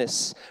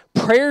fullness.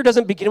 Prayer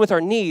doesn't begin with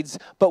our needs,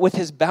 but with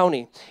his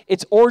bounty.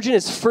 Its origin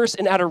is first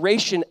in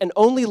adoration and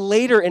only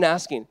later in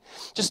asking.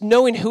 Just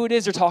knowing who it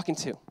is you're talking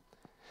to.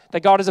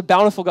 That God is a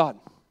bountiful God.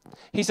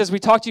 He says, we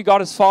talk to you,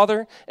 God as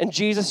Father, and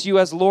Jesus, you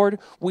as Lord.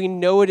 We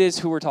know it is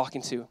who we're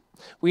talking to.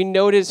 We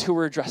know it is who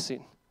we're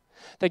addressing.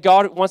 That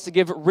God wants to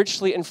give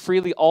richly and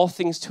freely all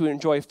things to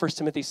enjoy, 1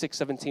 Timothy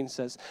 6:17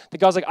 says. That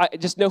God's like, I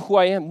just know who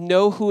I am.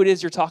 Know who it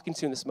is you're talking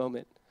to in this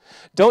moment.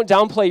 Don't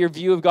downplay your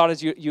view of God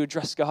as you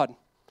address God.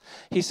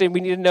 He's saying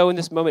we need to know in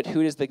this moment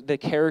who is the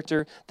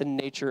character, the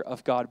nature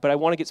of God. But I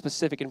want to get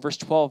specific. In verse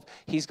 12,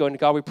 he's going,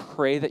 God, we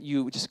pray that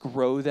you just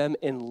grow them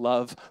in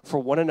love for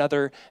one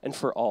another and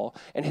for all.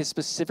 And his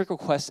specific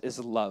request is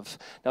love.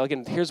 Now,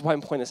 again, here's why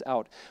I'm pointing this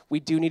out. We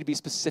do need to be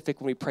specific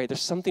when we pray.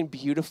 There's something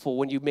beautiful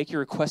when you make your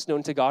request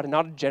known to God, and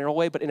not a general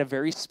way, but in a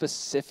very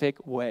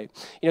specific way.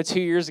 2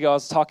 years ago, I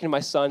was talking to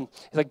my son.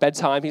 It's like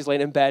bedtime. He's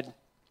laying in bed.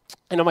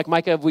 And I'm like,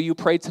 Micah, will you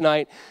pray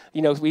tonight?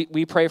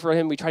 We pray for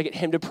him. We try to get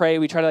him to pray.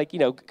 We try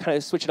to, kind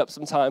of switch it up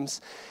sometimes.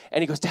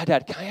 And he goes,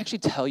 Dad, can I actually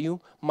tell you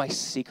my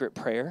secret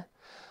prayer?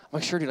 I'm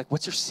like, sure, dude. Like,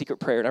 what's your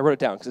secret prayer? And I wrote it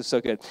down because it's so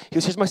good. He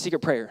goes, here's my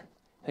secret prayer.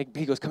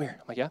 He goes, come here.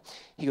 I'm like, yeah.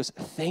 He goes,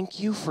 thank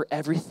you for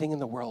everything in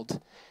the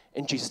world.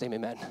 In Jesus' name,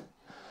 amen.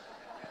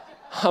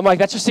 I'm like,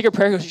 that's your secret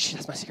prayer? He goes,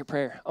 that's my secret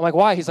prayer. I'm like,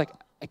 why? He's like,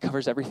 it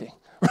covers everything.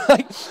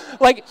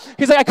 like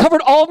he's like, I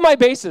covered all of my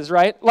bases,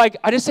 right? Like,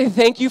 I just say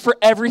thank you for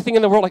everything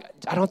in the world. Like,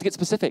 I don't have to get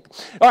specific.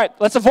 All right,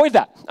 let's avoid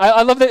that.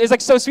 I love that. It's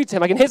like so sweet to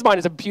him. Like, in his mind,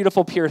 it's a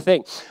beautiful, pure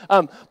thing.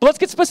 But let's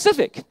get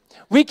specific.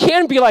 We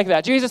can be like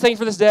that. Jesus, thank you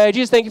for this day.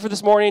 Jesus, thank you for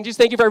this morning. Jesus,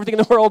 thank you for everything in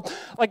the world.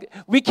 Like,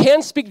 we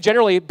can speak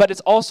generally, but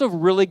it's also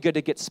really good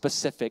to get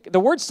specific. The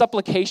word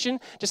supplication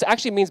just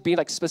actually means being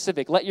like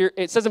specific.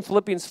 It says in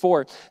Philippians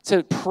 4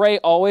 to pray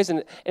always,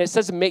 and it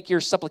says to make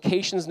your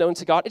supplications known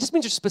to God. It just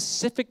means your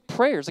specific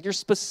prayers, like your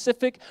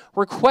specific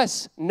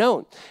requests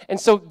known. And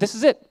so this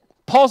is it.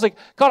 Paul's like,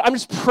 God, I'm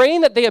just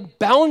praying that they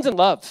abound in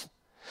love.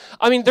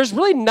 I mean, there's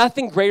really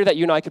nothing greater that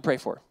you and I could pray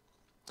for.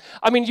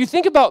 I mean, you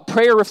think about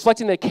prayer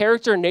reflecting the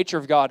character and nature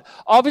of God.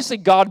 Obviously,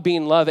 God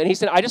being love. And he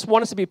said, I just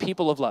want us to be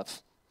people of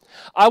love.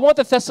 I want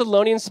the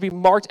Thessalonians to be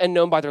marked and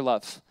known by their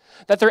love.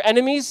 That their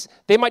enemies,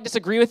 they might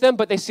disagree with them,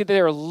 but they see that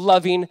they're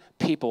loving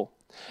people.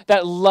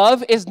 That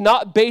love is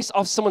not based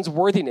off someone's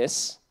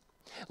worthiness.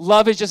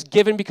 Love is just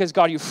given because,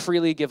 God, you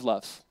freely give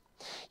love.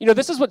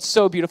 This is what's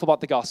so beautiful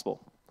about the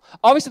gospel.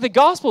 Obviously, the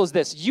gospel is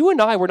this. You and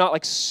I were not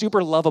like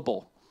super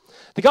lovable.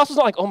 The gospel's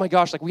not like, oh my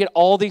gosh, like we had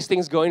all these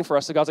things going for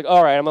us. So God's like,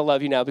 all right, I'm going to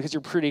love you now because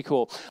you're pretty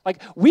cool.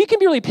 Like, we can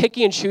be really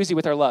picky and choosy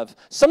with our love.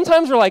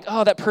 Sometimes we're like,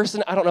 oh, that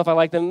person, I don't know if I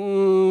like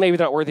them. Maybe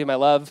they're not worthy of my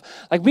love.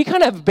 Like, we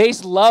kind of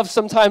base love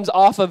sometimes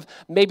off of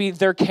maybe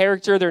their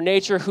character, their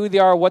nature, who they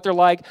are, what they're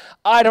like.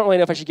 I don't really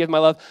know if I should give my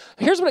love.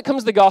 Here's when it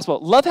comes to the gospel.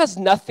 Love has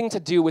nothing to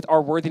do with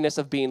our worthiness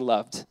of being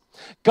loved.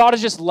 God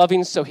is just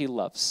loving, so he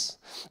loves,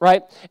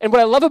 right? And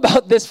what I love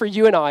about this for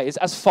you and I is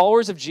as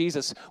followers of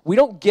Jesus, we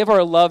don't give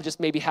our love just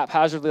maybe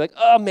haphazardly, like,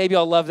 oh, maybe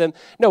I'll love them.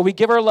 No, we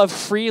give our love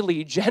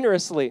freely,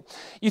 generously.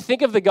 You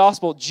think of the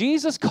gospel,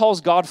 Jesus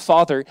calls God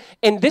Father,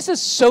 and this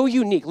is so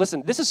unique.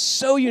 Listen, this is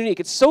so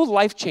unique. It's so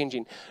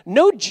life-changing.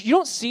 No, you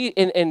don't see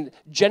in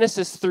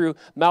Genesis through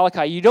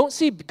Malachi, you don't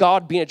see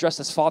God being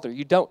addressed as Father.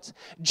 You don't.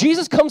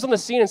 Jesus comes on the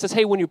scene and says,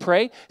 hey, when you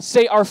pray,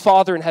 say our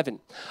Father in heaven.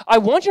 I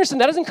want you to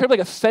understand that is incredibly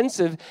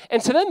offensive.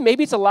 And to them,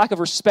 maybe it's a lack of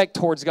respect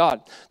towards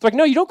God. They're like,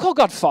 no, you don't call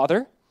God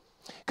Father.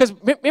 Because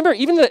remember,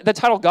 even the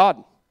title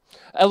God,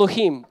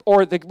 Elohim,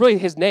 or really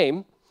his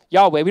name,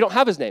 Yahweh, we don't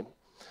have his name.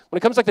 When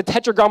it comes to like the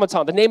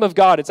Tetragrammaton, the name of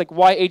God, it's like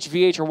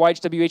YHVH or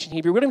YHWH in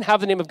Hebrew. We don't even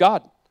have the name of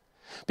God.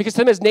 Because to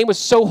them, his name was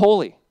so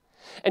holy.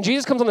 And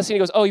Jesus comes on the scene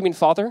and he goes, oh, you mean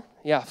Father?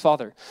 Yeah,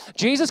 Father.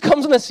 Jesus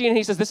comes on the scene and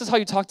he says, this is how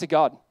you talk to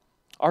God,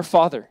 our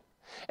Father.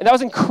 And that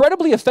was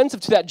incredibly offensive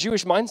to that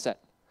Jewish mindset.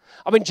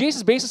 I mean, Jesus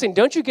is basically saying,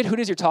 don't you get who it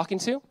is you're talking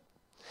to?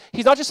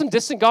 He's not just some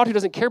distant God who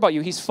doesn't care about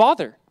you. He's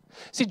Father.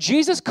 See,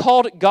 Jesus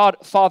called God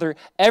Father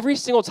every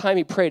single time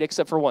he prayed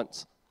except for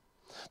once.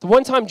 The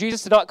one time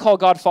Jesus did not call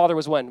God Father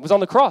was when? It was on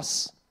the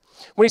cross.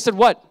 When he said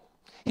what?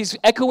 He's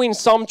echoing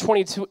Psalm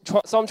 22,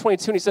 and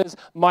he says,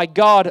 my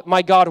God,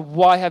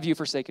 why have you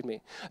forsaken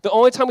me? The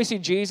only time we see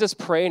Jesus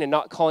praying and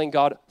not calling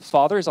God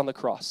Father is on the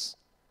cross.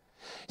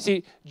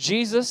 See,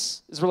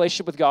 Jesus'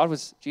 relationship with God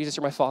was, Jesus,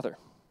 you're my Father.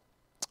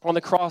 On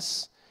the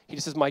cross, he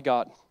just says, my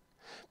God.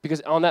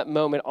 Because on that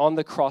moment, on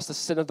the cross, the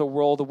sin of the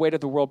world, the weight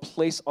of the world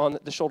placed on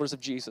the shoulders of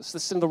Jesus. The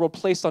sin of the world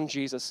placed on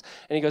Jesus.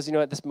 And he goes,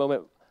 at this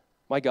moment,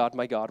 my God,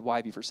 why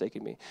have you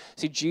forsaken me?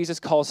 See, Jesus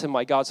calls him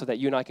my God so that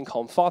you and I can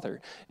call him Father.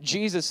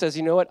 Jesus says,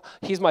 you know what?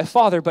 He's my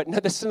Father, but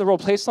the sin of the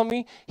world placed on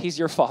me, he's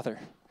your Father.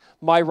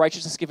 My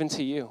righteousness given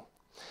to you.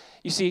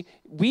 You see,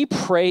 we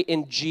pray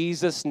in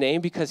Jesus' name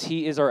because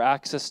he is our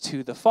access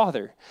to the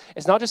Father.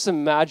 It's not just a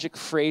magic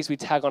phrase we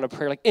tag on a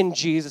prayer like, in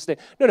Jesus' name.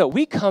 No,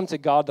 we come to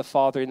God the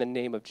Father in the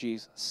name of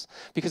Jesus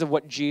because of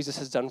what Jesus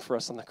has done for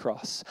us on the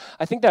cross.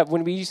 I think that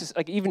when we use this,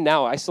 like even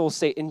now, I still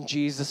say in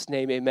Jesus'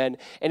 name, amen,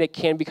 and it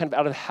can be kind of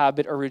out of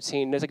habit or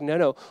routine. And it's like,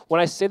 no.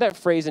 When I say that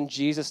phrase in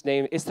Jesus'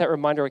 name, it's that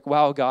reminder like,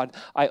 wow, God,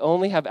 I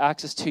only have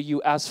access to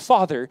you as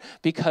Father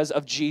because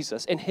of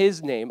Jesus. In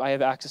his name, I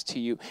have access to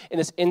you in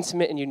this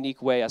intimate and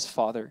unique way as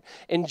Father.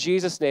 In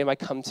Jesus' name, I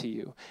come to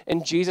you.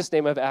 In Jesus'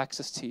 name, I have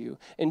access to you.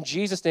 In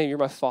Jesus' name, you're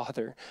my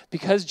Father.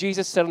 Because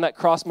Jesus said on that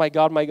cross, my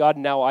God,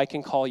 now I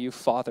can call you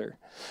Father.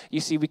 You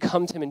see, we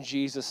come to him in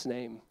Jesus'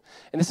 name.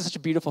 And this is such a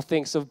beautiful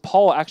thing. So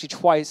Paul actually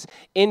twice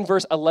in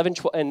verse 11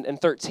 and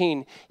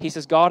 13, he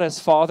says God as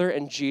Father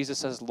and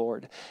Jesus as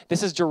Lord.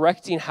 This is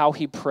directing how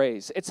he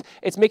prays.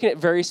 It's making it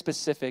very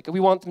specific.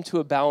 We want them to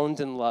abound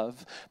in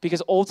love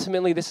because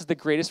ultimately this is the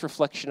greatest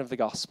reflection of the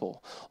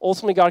gospel.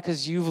 Ultimately, God,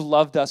 because you've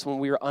loved us when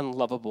we were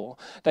unlovable.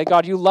 That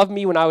God, you loved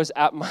me when I was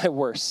at my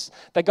worst.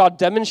 That God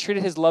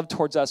demonstrated his love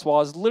towards us while I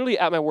was literally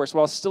at my worst.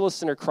 While I was still a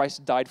sinner,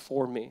 Christ died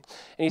for me. And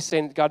he's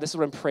saying, God, this is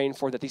what I'm praying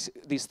for, that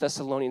these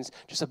Thessalonians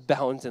just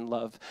abound in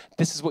love.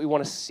 This is what we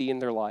want to see in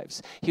their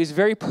lives. He was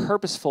very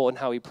purposeful in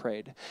how he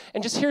prayed.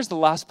 And just here's the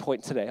last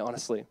point today,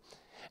 honestly.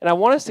 And I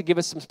want us to give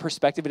us some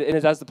perspective, and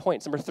it has the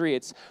points. Number 3,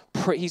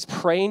 he's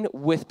praying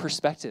with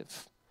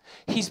perspective.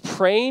 He's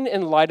praying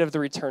in light of the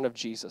return of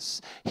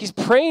Jesus. He's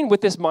praying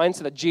with this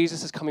mindset that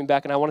Jesus is coming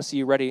back, and I want to see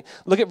you ready.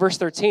 Look at verse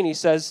 13. He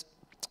says,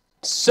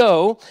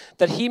 so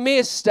that he may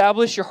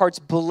establish your hearts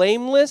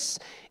blameless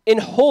in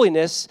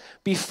holiness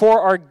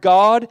before our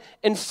God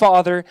and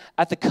Father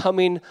at the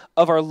coming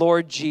of our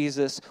Lord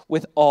Jesus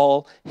with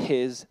all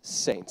his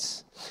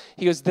saints.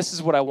 He goes, this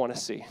is what I want to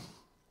see.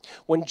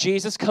 When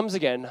Jesus comes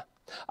again,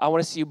 I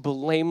want to see you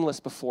blameless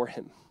before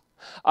him.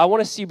 I want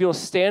to see you be able to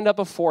stand up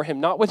before him,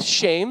 not with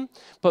shame,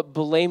 but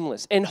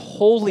blameless. In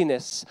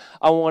holiness,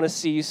 I want to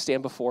see you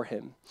stand before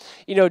him.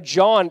 You know,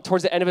 John,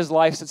 towards the end of his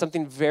life, said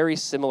something very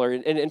similar.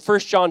 In 1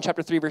 John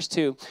chapter 3, verse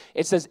 2,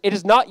 it says, it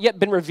has not yet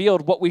been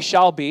revealed what we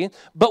shall be,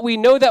 but we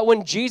know that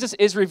when Jesus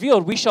is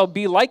revealed, we shall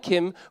be like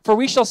him, for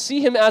we shall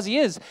see him as he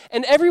is.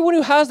 And everyone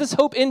who has this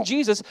hope in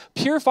Jesus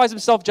purifies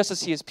himself just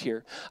as he is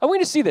pure. I want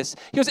you to see this.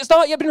 He goes, it's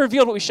not yet been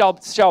revealed what we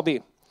shall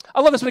be. I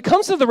love this. When it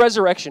comes to the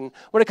resurrection,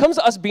 when it comes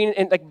to us being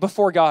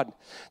before God,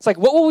 it's like,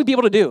 what will we be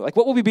able to do? Like,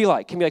 what will we be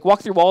like? Can we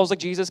walk through walls like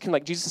Jesus? Can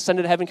Jesus ascend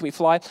into heaven? Can we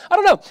fly? I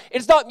don't know.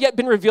 It's not yet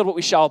been revealed what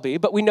we shall be,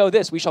 but we know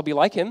this. We shall be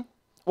like him.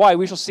 Why?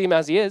 We shall see him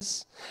as he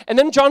is. And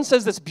then John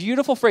says this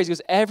beautiful phrase. He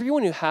goes,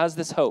 everyone who has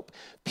this hope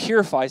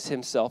purifies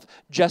himself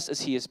just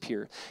as he is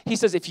pure. He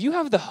says, if you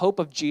have the hope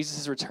of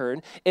Jesus'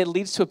 return, it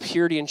leads to a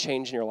purity and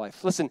change in your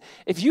life. Listen,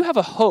 if you have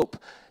a hope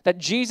that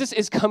Jesus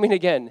is coming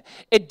again,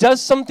 it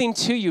does something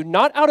to you,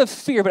 not out of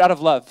fear, but out of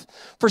love.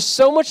 For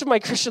so much of my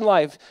Christian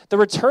life, the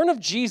return of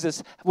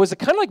Jesus was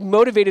kind of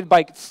motivated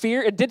by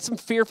fear. It did some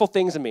fearful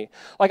things in me.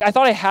 I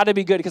thought I had to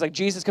be good because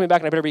Jesus is coming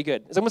back and I better be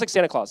good. It's almost like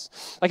Santa Claus.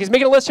 He's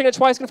making a list, checking it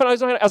twice, going to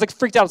find out. I was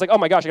freaked out. I was oh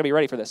my gosh, I got to be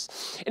ready for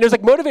this. And it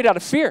was motivated out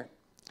of fear.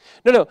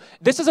 No,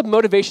 this is a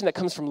motivation that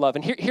comes from love.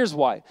 And here's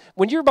why.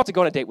 When you're about to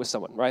go on a date with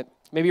someone, right?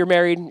 Maybe you're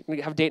married,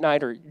 you have a date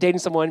night, or dating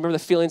someone, remember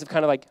the feelings of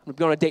kind of I'm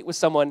going on a date with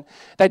someone.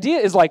 The idea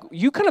is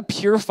you kind of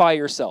purify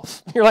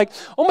yourself. You're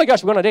oh my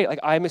gosh, we're on a date.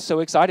 I'm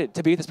so excited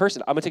to be with this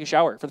person. I'm going to take a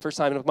shower for the first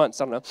time in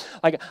months. I don't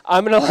know.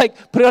 I'm going to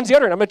put it on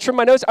deodorant. I'm going to trim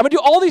my nose. I'm going to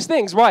do all these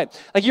things. Why?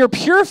 You're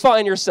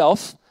purifying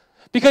yourself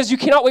because you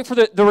cannot wait for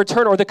the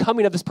return or the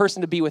coming of this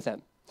person to be with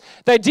them.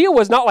 The idea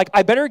was not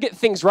I better get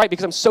things right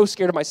because I'm so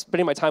scared of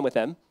spending my time with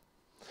them.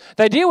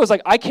 The idea was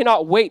I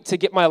cannot wait to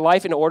get my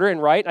life in order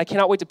and right. I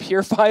cannot wait to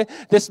purify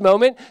this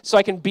moment so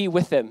I can be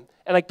with him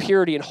and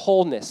purity and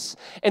wholeness.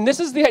 And this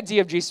is the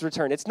idea of Jesus'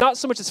 return. It's not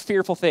so much this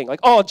fearful thing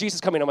oh, Jesus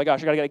is coming. Oh my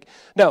gosh, I got to get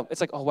No,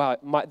 it's oh wow,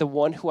 the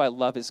one who I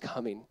love is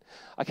coming.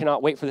 I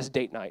cannot wait for this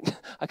date night.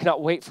 I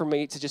cannot wait for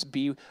me to just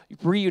be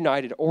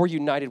reunited or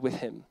united with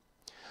him.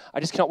 I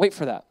just cannot wait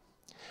for that.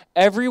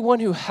 Everyone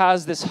who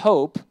has this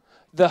hope,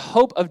 the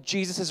hope of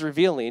Jesus is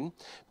revealing,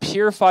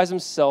 purifies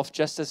himself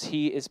just as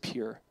he is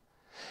pure.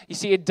 You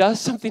see, it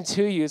does something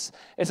to you.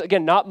 It's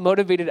again, not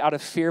motivated out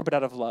of fear, but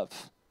out of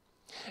love.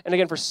 And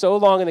again, for so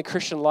long in the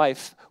Christian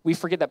life, we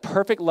forget that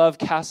perfect love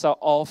casts out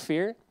all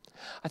fear.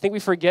 I think we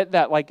forget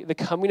that the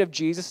coming of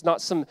Jesus is not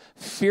some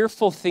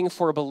fearful thing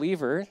for a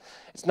believer.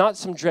 It's not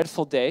some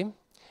dreadful day.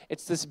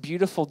 It's this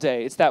beautiful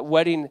day. It's that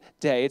wedding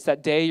day. It's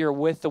that day you're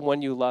with the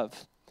one you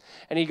love.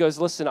 And he goes,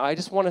 listen, I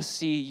just want to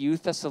see you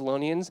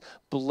Thessalonians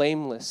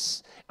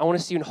blameless. I want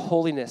to see you in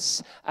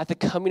holiness at the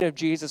coming of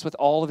Jesus with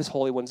all of his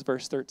holy ones,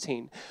 verse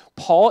 13.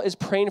 Paul is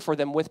praying for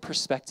them with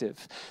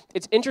perspective.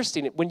 It's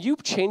interesting. When you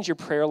change your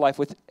prayer life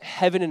with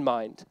heaven in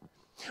mind,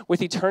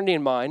 with eternity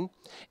in mind,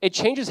 it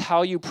changes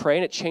how you pray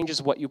and it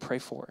changes what you pray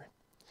for.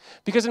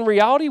 Because in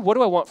reality, what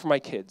do I want for my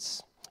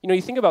kids? You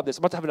think about this.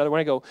 I'm about to have another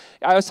one.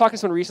 I was talking to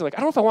someone recently, I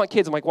don't know if I want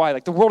kids. I'm why?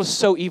 The world is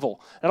so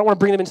evil. I don't want to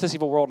bring them into this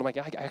evil world. I'm I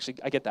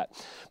get that.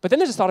 But then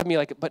there's this thought of me,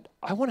 but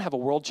I want to have a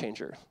world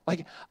changer.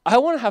 I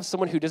want to have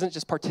someone who doesn't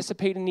just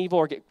participate in evil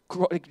or get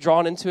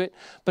drawn into it,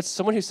 but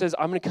someone who says,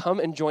 I'm going to come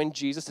and join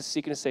Jesus to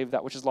seek and to save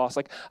that which is lost.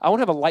 I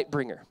want to have a light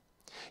bringer.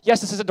 Yes,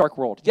 this is a dark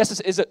world. Yes,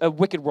 this is a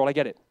wicked world. I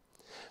get it.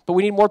 But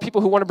we need more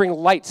people who want to bring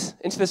light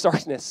into this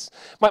darkness.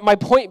 My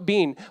point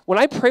being, when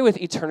I pray with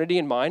eternity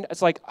in mind,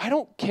 it's I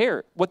don't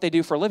care what they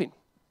do for a living.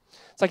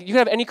 It's you can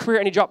have any career,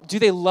 any job. Do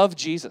they love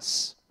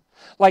Jesus?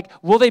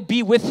 Will they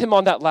be with him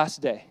on that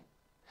last day?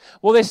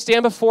 Will they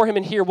stand before him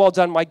and hear, well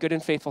done, my good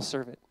and faithful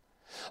servant?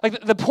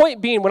 The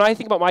point being, when I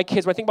think about my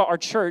kids, when I think about our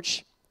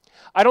church,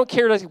 I don't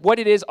care like what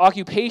it is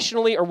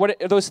occupationally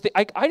or those things.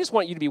 I just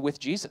want you to be with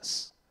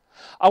Jesus.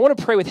 I want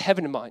to pray with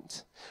heaven in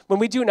mind. When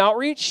we do an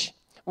outreach,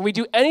 when we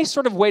do any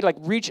sort of way to like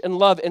reach and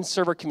love and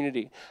serve our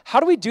community, how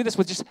do we do this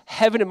with just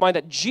heaven in mind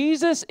that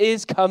Jesus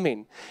is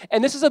coming?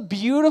 And this is a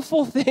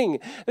beautiful thing.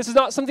 This is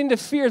not something to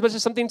fear, but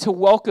just something to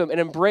welcome and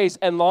embrace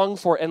and long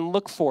for and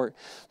look for.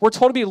 We're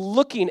told to be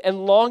looking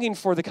and longing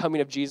for the coming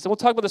of Jesus. And we'll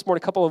talk about this more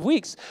in a couple of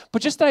weeks.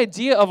 But just the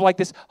idea of like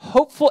this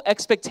hopeful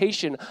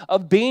expectation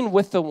of being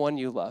with the one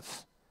you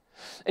love.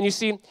 And you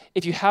see,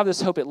 if you have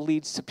this hope, it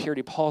leads to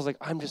purity. Paul's like,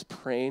 I'm just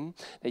praying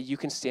that you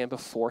can stand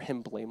before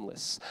him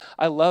blameless.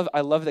 I love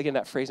again,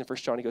 that phrase in 1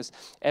 John. He goes,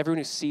 everyone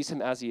who sees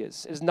him as he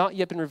is. It has not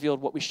yet been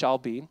revealed what we shall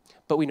be,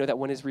 but we know that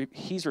when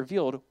he's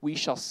revealed, we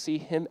shall see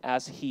him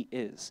as he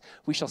is.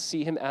 We shall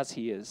see him as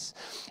he is.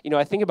 You know,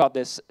 I think about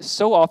this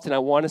so often. I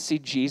want to see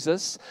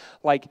Jesus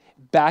like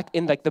back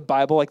in like the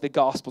Bible, like the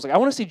Gospels. Like I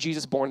want to see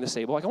Jesus born in the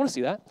stable. Like I want to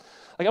see that.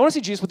 Like I want to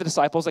see Jesus with the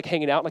disciples, like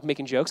hanging out, like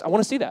making jokes. I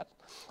want to see that.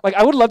 Like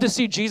I would love to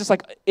see Jesus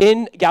like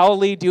in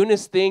Galilee doing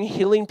his thing,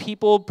 healing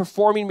people,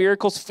 performing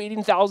miracles,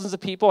 feeding thousands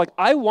of people. Like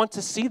I want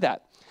to see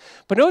that.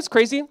 But know what's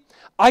crazy?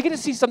 I get to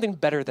see something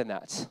better than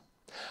that.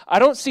 I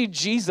don't see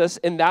Jesus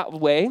in that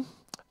way.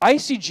 I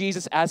see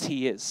Jesus as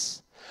he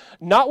is.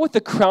 Not with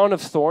the crown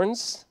of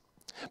thorns,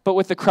 but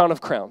with the crown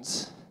of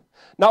crowns.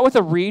 Not with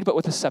a reed, but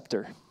with a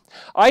scepter.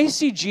 I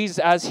see Jesus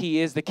as he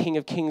is, the King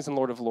of Kings and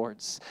Lord of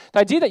Lords. The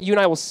idea that you and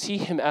I will see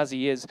him as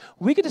he is,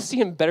 we get to see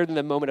him better than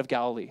the moment of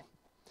Galilee.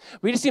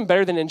 We get to see him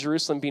better than in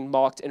Jerusalem being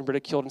mocked and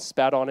ridiculed and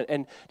spat on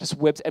and just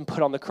whipped and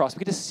put on the cross.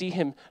 We get to see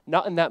him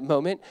not in that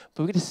moment,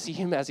 but we get to see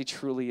him as he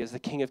truly is, the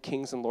King of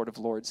Kings and Lord of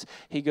Lords.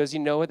 He goes, you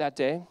know what, that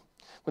day?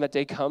 When that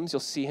day comes, you'll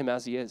see him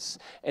as he is.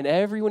 And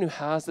everyone who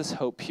has this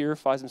hope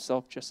purifies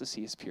himself just as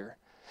he is pure.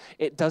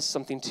 It does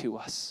something to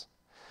us.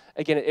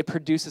 Again, it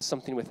produces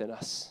something within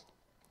us.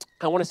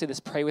 I want to say this,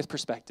 pray with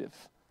perspective.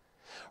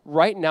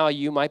 Right now,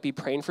 you might be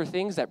praying for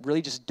things that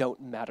really just don't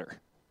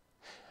matter.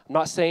 I'm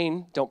not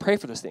saying don't pray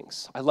for those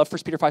things. I love 1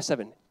 Peter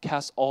 5:7.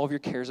 Cast all of your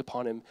cares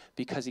upon him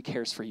because he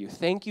cares for you.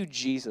 Thank you,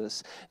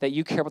 Jesus, that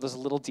you care about those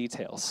little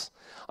details.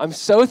 I'm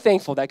so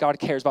thankful that God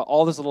cares about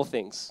all those little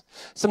things.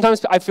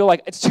 Sometimes I feel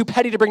like it's too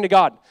petty to bring to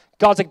God.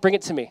 God's like, bring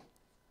it to me.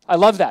 I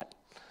love that.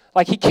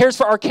 Like he cares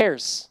for our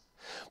cares.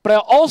 But I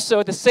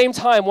also, at the same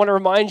time, want to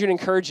remind you and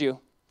encourage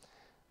you,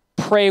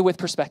 pray with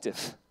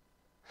perspective.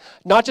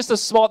 Not just a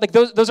small, like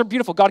those are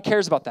beautiful. God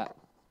cares about that.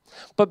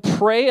 But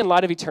pray in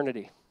light of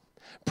eternity.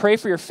 Pray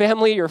for your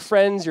family, your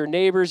friends, your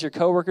neighbors, your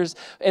coworkers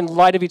in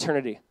light of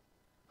eternity.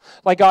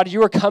 Like, God,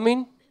 you are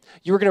coming.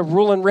 You are going to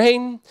rule and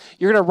reign.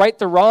 You're going to right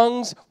the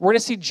wrongs. We're going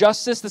to see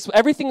justice.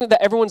 Everything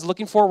that everyone's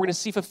looking for, we're going to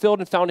see fulfilled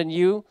and found in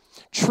you.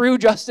 True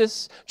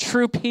justice,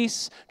 true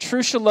peace,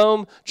 true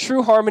shalom,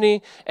 true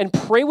harmony. And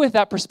pray with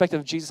that perspective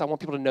of Jesus. I want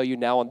people to know you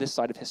now on this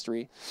side of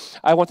history.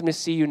 I want them to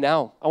see you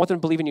now. I want them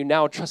to believe in you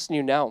now, trust in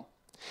you now.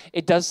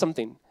 It does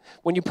something.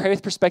 When you pray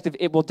with perspective,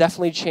 it will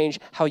definitely change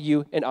how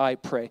you and I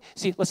pray.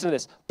 See, listen to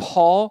this.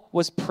 Paul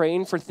was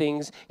praying for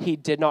things he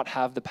did not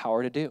have the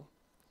power to do.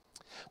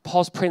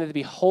 Paul's praying that they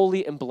be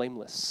holy and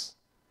blameless.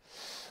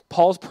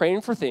 Paul's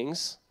praying for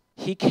things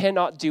he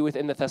cannot do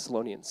within the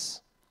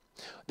Thessalonians.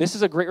 This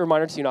is a great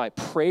reminder to you and I.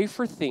 Pray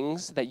for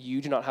things that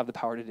you do not have the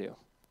power to do.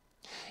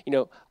 You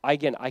know, I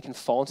can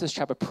fall into this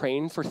trap of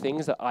praying for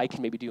things that I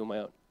can maybe do on my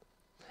own.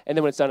 And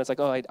then when it's done, it's like,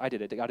 oh, I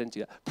did it. God didn't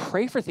do that.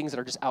 Pray for things that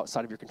are just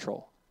outside of your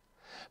control.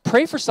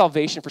 Pray for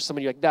salvation for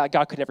somebody like that.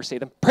 God could never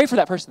save them. Pray for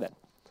that person then.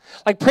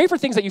 Like pray for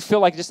things that you feel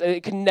like just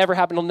it can never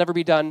happen. It'll never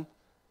be done.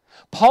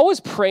 Paul was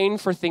praying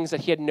for things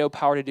that he had no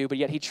power to do, but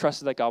yet he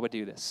trusted that God would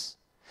do this.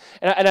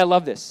 And I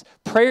love this.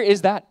 Prayer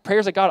is that. Prayer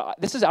is like, God,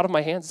 this is out of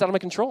my hands. It's out of my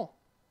control.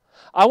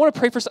 I want to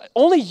pray for,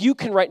 only you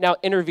can right now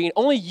intervene.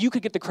 Only you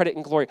could get the credit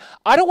and glory.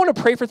 I don't want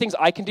to pray for things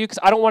I can do because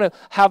I don't want to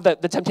have the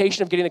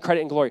temptation of getting the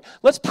credit and glory.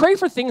 Let's pray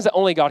for things that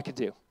only God could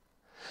do.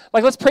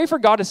 Like, let's pray for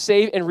God to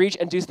save and reach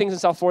and do things in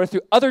South Florida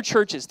through other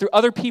churches, through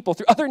other people,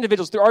 through other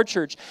individuals, through our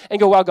church, and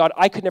go, wow, God,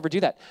 I could never do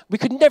that. We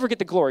could never get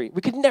the glory.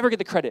 We could never get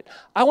the credit.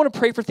 I want to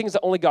pray for things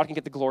that only God can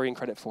get the glory and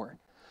credit for.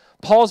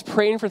 Paul's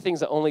praying for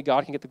things that only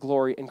God can get the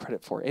glory and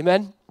credit for.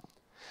 Amen?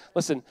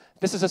 Listen,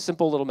 this is a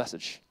simple little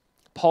message.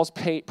 Paul's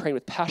praying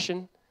with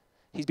passion.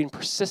 He's being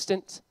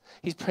persistent.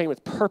 He's praying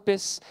with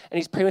purpose, and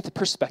he's praying with the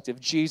perspective.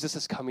 Jesus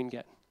is coming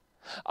again.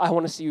 I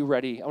want to see you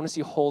ready. I want to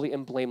see you holy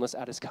and blameless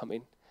at his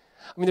coming.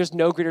 I mean, there's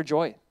no greater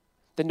joy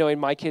than knowing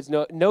my kids,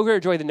 no greater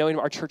joy than knowing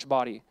our church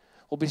body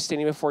will be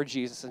standing before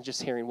Jesus and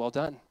just hearing, well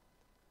done.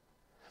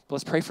 But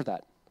let's pray for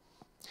that.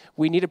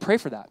 We need to pray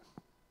for that.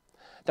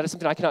 That is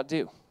something I cannot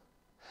do.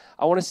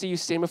 I want to see you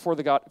stand before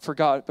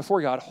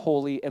God,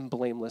 holy and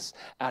blameless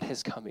at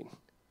his coming.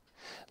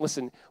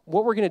 Listen,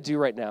 what we're going to do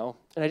right now,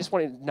 and I just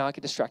want to not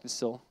get distracted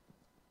still,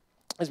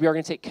 is we are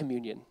going to take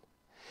communion.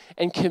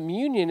 And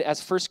communion,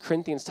 as 1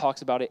 Corinthians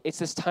talks about it, it's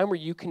this time where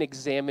you can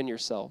examine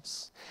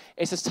yourselves.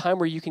 It's this time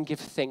where you can give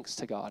thanks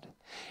to God.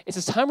 It's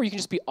this time where you can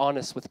just be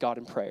honest with God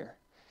in prayer.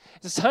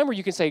 It's a time where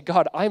you can say,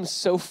 God, I'm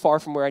so far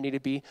from where I need to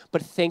be,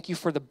 but thank you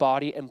for the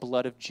body and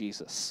blood of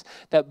Jesus,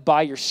 that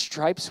by your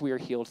stripes we are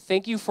healed.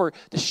 Thank you for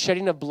the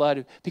shedding of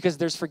blood because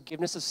there's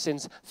forgiveness of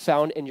sins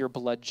found in your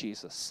blood,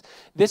 Jesus.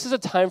 This is a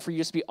time for you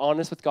to just be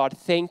honest with God.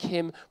 Thank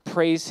him,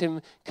 praise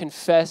him,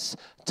 confess,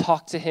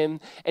 talk to him.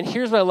 And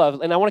here's what I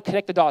love, and I want to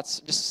connect the dots.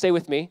 Just stay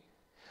with me.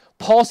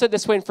 Paul said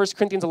this way in 1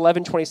 Corinthians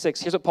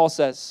 11:26. Here's what Paul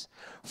says.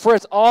 For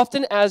as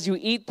often as you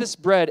eat this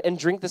bread and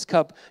drink this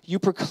cup, you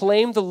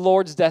proclaim the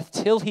Lord's death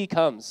till he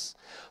comes.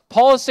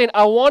 Paul is saying,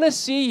 I want to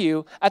see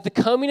you at the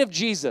coming of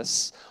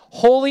Jesus,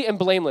 holy and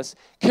blameless.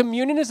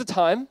 Communion is a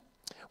time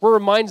where it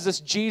reminds us,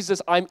 Jesus,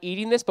 I'm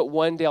eating this, but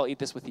one day I'll eat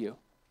this with you.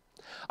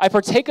 I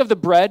partake of the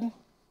bread.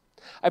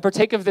 I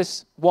partake of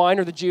this wine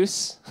or the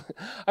juice.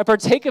 I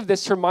partake of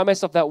this to remind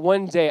myself that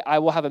one day I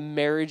will have a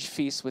marriage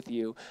feast with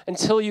you.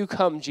 Until you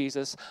come,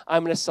 Jesus,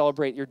 I'm going to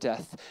celebrate your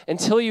death.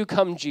 Until you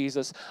come,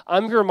 Jesus,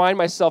 I'm going to remind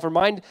myself,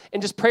 and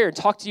just prayer, and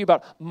talk to you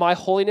about my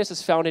holiness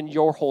is found in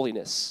your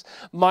holiness.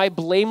 My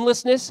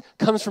blamelessness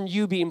comes from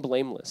you being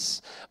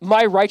blameless.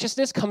 My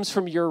righteousness comes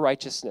from your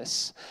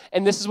righteousness.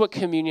 And this is what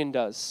communion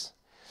does.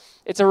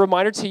 It's a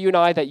reminder to you and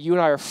I that you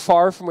and I are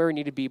far from where we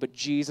need to be, but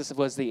Jesus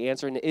was the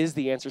answer and is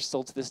the answer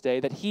still to this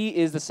day, that he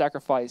is the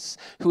sacrifice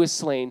who is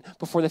slain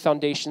before the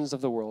foundations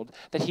of the world,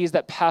 that he is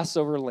that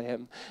Passover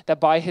lamb,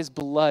 that by his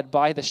blood,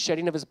 by the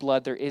shedding of his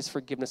blood, there is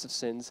forgiveness of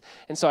sins.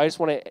 And so I just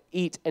want to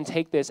eat and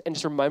take this and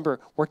just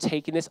remember, we're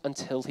taking this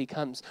until he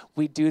comes.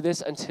 We do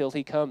this until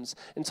he comes,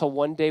 until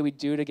one day we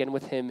do it again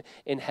with him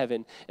in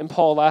heaven. And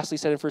Paul lastly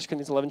said in 1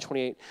 Corinthians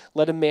 11:28,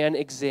 let a man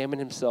examine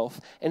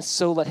himself, and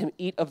so let him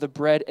eat of the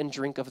bread and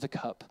drink of the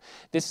cup.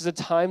 This is a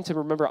time to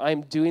remember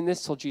I'm doing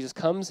this till Jesus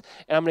comes,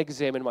 and I'm going to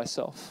examine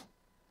myself.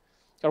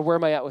 God, where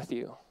am I at with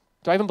you?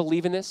 Do I even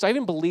believe in this? Do I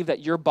even believe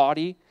that your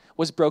body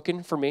was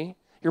broken for me?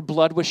 Your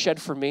blood was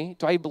shed for me?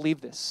 Do I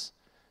believe this?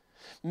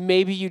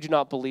 Maybe you do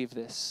not believe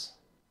this.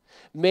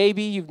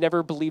 Maybe you've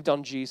never believed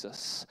on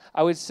Jesus.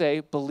 I would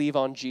say believe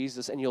on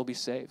Jesus and you'll be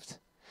saved.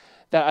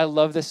 That I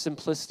love the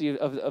simplicity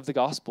of the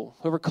gospel.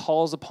 Whoever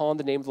calls upon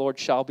the name of the Lord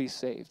shall be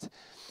saved.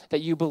 That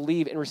you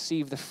believe and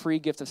receive the free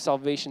gift of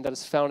salvation that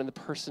is found in the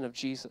person of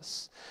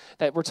Jesus.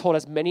 That we're told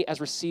as many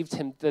as received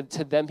him,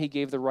 to them he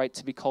gave the right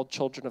to be called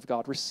children of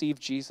God.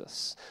 Receive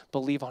Jesus.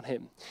 Believe on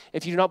him.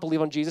 If you do not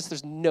believe on Jesus,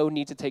 there's no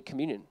need to take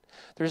communion.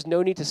 There's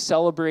no need to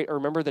celebrate or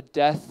remember the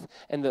death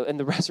and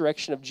the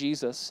resurrection of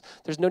Jesus.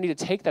 There's no need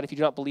to take that if you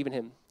do not believe in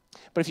him.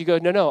 But if you go,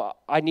 no,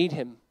 I need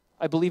him.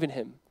 I believe in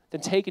him.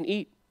 Then take and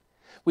eat.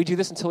 We do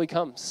this until he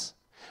comes.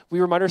 We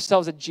remind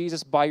ourselves that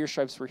Jesus, by your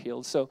stripes, we're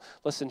healed. So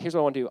listen, here's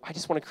what I want to do. I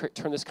just want to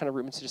turn this kind of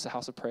room into just a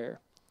house of prayer.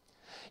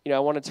 I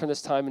want to turn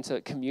this time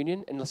into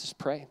communion, and let's just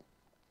pray.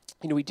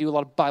 We do a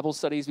lot of Bible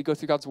studies. We go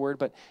through God's word,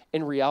 but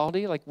in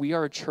reality, we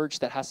are a church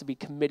that has to be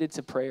committed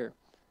to prayer.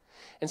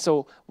 And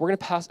so we're going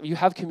to you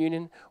have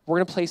communion, we're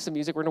going to play some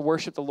music, we're going to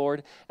worship the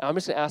Lord, and I'm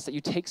just going to ask that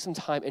you take some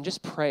time and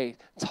just pray,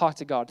 talk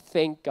to God,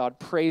 thank God,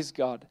 praise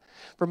God.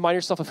 Remind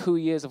yourself of who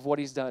he is, of what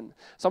he's done.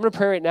 So I'm going to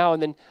pray right now,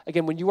 and then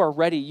again, when you are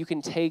ready, you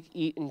can take,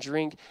 eat, and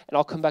drink, and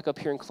I'll come back up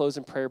here and close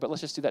in prayer, but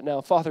let's just do that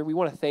now. Father, we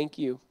want to thank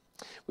you.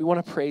 We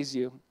want to praise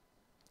you.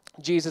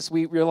 Jesus,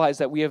 we realize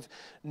that we have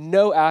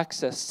no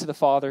access to the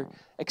Father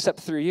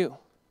except through you.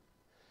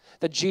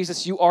 That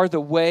Jesus, you are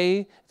the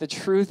way, the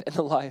truth, and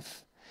the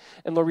life.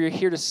 And Lord, we are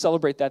here to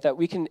celebrate that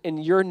we can, in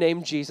your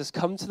name, Jesus,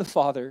 come to the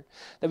Father,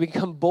 that we can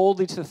come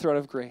boldly to the throne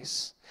of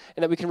grace,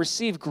 and that we can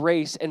receive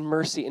grace and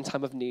mercy in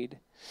time of need.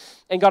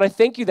 And God, I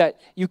thank you that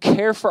you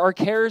care for our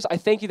cares. I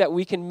thank you that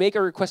we can make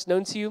our request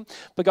known to you.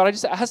 But God, I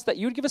just ask that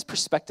you would give us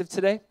perspective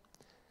today,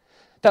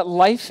 that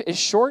life is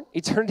short,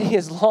 eternity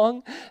is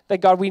long,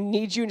 that God, we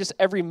need you in just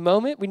every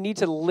moment. We need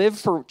to live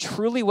for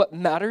truly what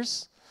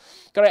matters.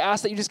 God, I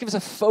ask that you just give us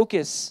a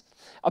focus,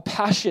 a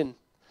passion,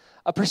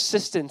 a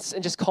persistence,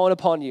 and just calling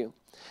upon you.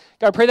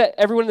 God, I pray that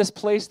everyone in this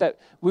place, that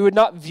we would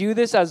not view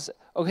this as,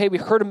 okay, we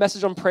heard a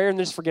message on prayer and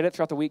then just forget it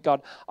throughout the week.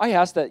 God, I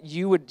ask that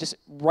you would just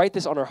write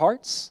this on our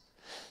hearts,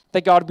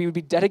 that God, we would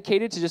be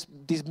dedicated to just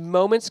these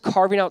moments,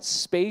 carving out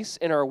space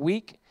in our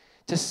week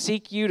to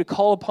seek you, to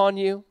call upon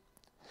you,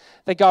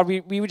 that God,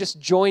 we would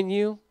just join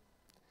you,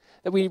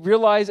 that we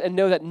realize and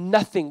know that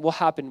nothing will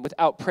happen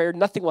without prayer,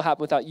 nothing will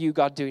happen without you,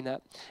 God, doing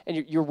that,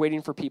 and you're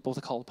waiting for people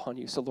to call upon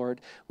you. So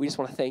Lord, we just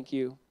want to thank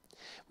you.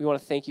 We want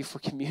to thank you for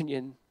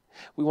communion.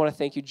 We want to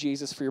thank you,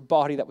 Jesus, for your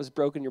body that was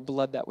broken, your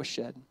blood that was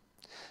shed.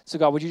 So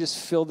God, would you just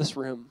fill this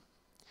room?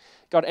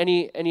 God,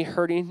 any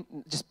hurting,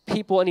 just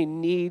people, any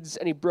needs,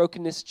 any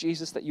brokenness,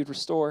 Jesus, that you'd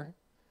restore.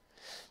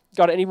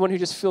 God, anyone who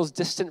just feels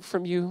distant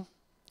from you,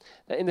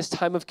 that in this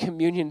time of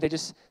communion, they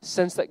just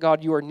sense that,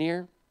 God, you are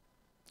near.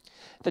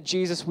 That,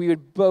 Jesus, we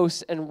would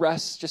boast and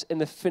rest just in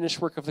the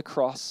finished work of the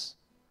cross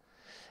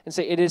and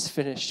say, it is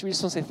finished. We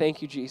just want to say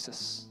thank you,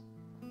 Jesus.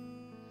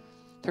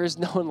 There is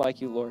no one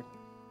like you, Lord.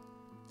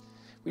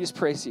 We just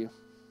praise you.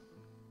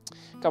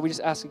 God, we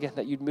just ask again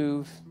that you'd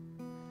move,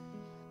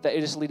 that it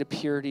just lead to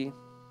purity.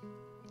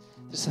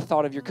 Just the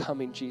thought of your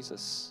coming,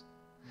 Jesus,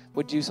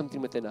 would do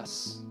something within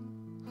us.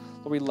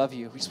 Lord, we love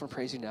you. We just want to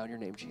praise you now in your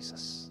name,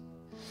 Jesus.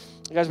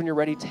 Guys, when you're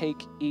ready,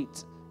 take,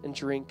 eat, and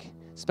drink.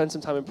 Spend some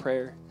time in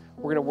prayer.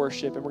 We're going to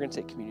worship, and we're going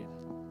to take communion.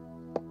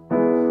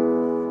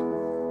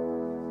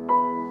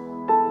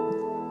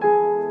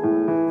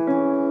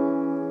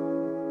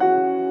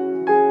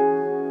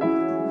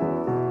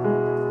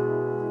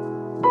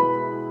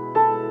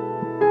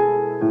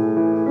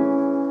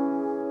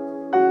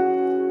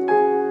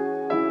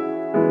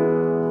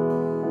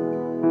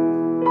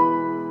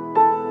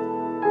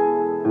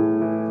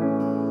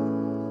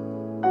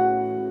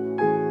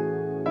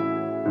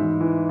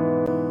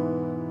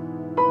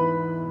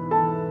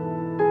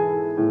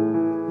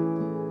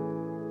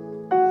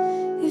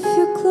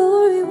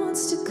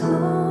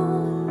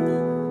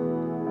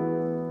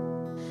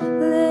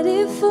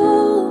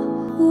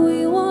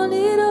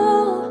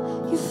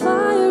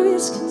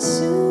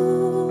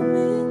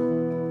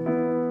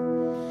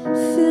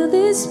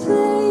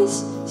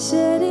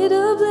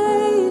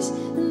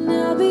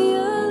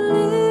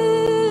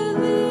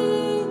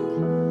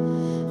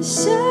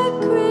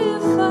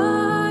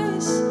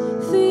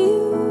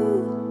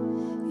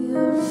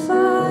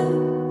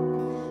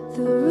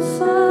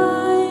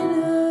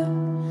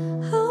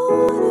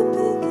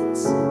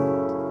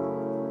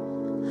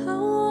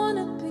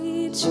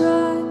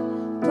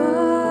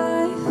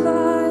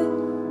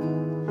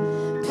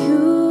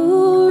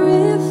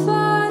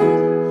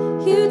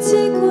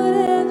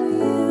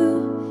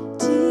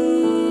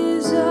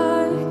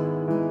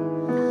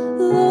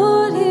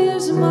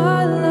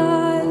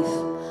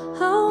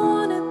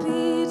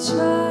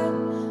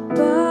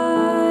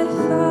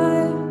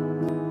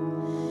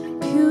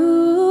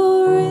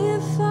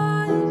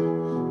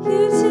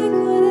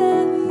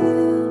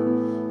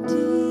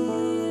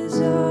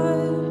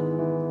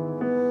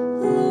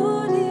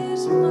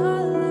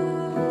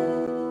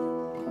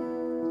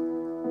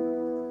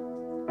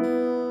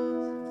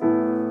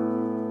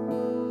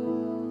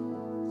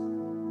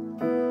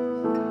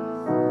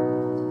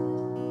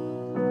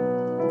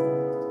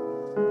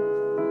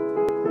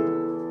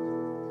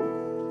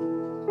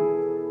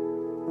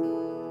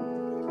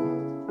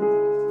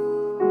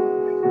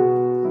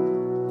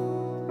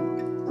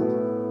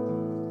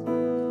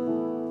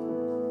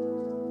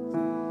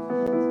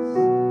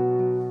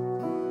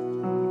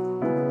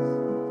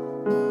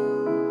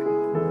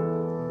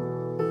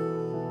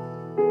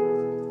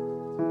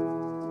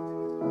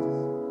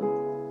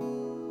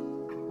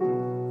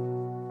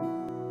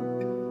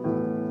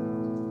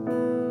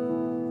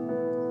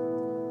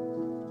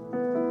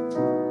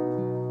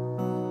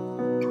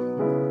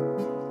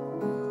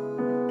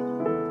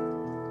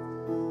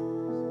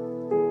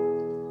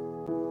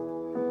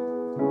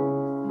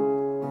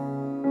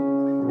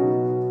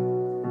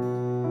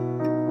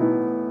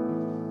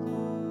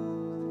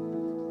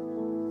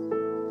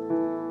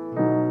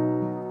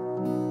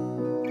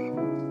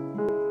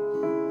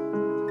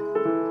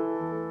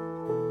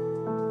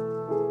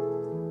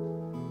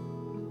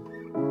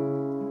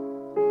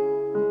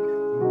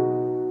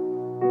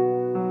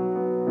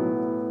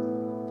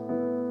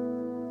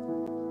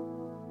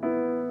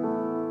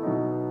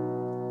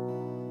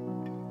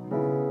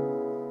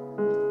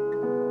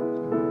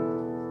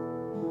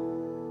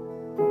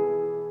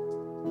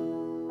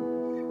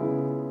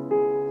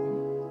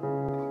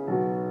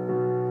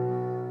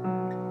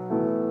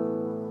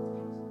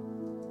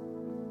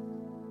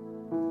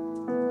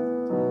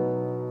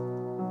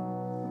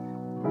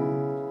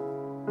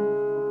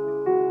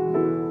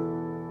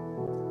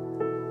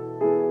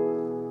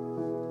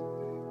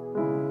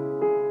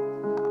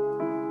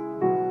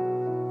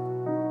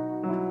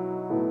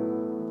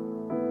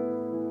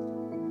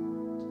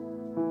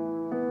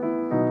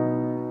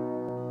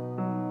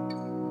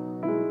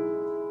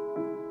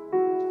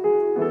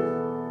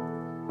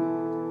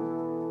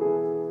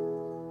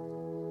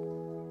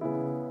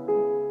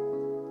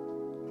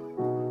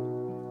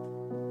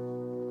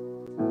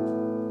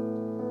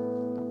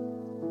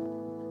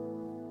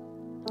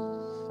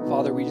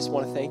 Father, we just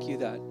want to thank you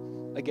that,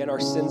 again, our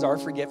sins are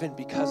forgiven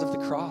because of the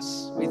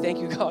cross. We thank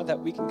you, God, that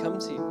we can come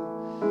to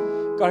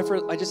you.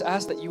 God, I just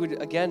ask that you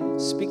would, again,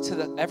 speak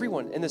to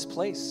everyone in this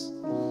place.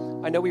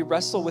 I know we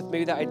wrestle with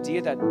maybe the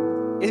idea that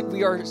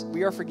we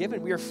are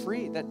forgiven, we are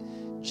free, that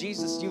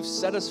Jesus, you've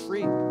set us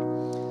free.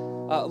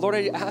 Lord,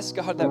 I ask,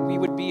 God, that we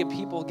would be a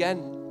people, again,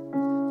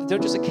 that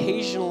don't just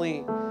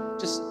occasionally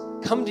just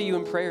come to you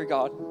in prayer,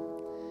 God,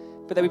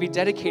 but that we'd be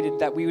dedicated,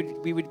 that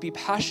we would be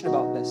passionate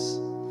about this.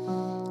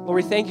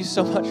 Lord, we thank you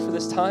so much for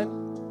this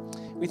time.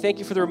 We thank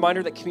you for the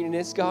reminder that communion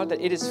is, God, that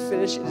it is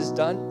finished, it is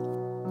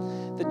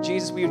done. That,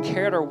 Jesus, we would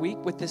carry out our week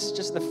with this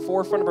just in the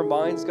forefront of our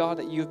minds, God,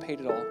 that you have paid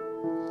it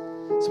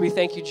all. So we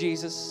thank you,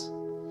 Jesus.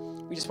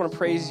 We just want to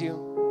praise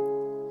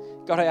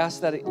you. God, I ask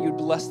that you would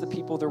bless the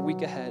people their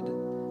week ahead.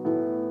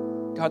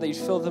 God, that you'd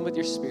fill them with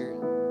your spirit,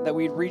 that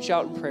we'd reach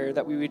out in prayer,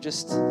 that we would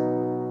just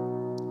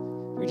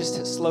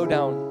slow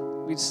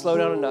down. We'd slow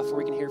down enough where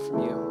we can hear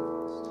from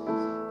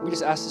you. We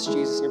just ask this,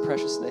 Jesus, in your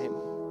precious name.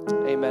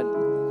 Amen.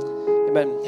 Amen.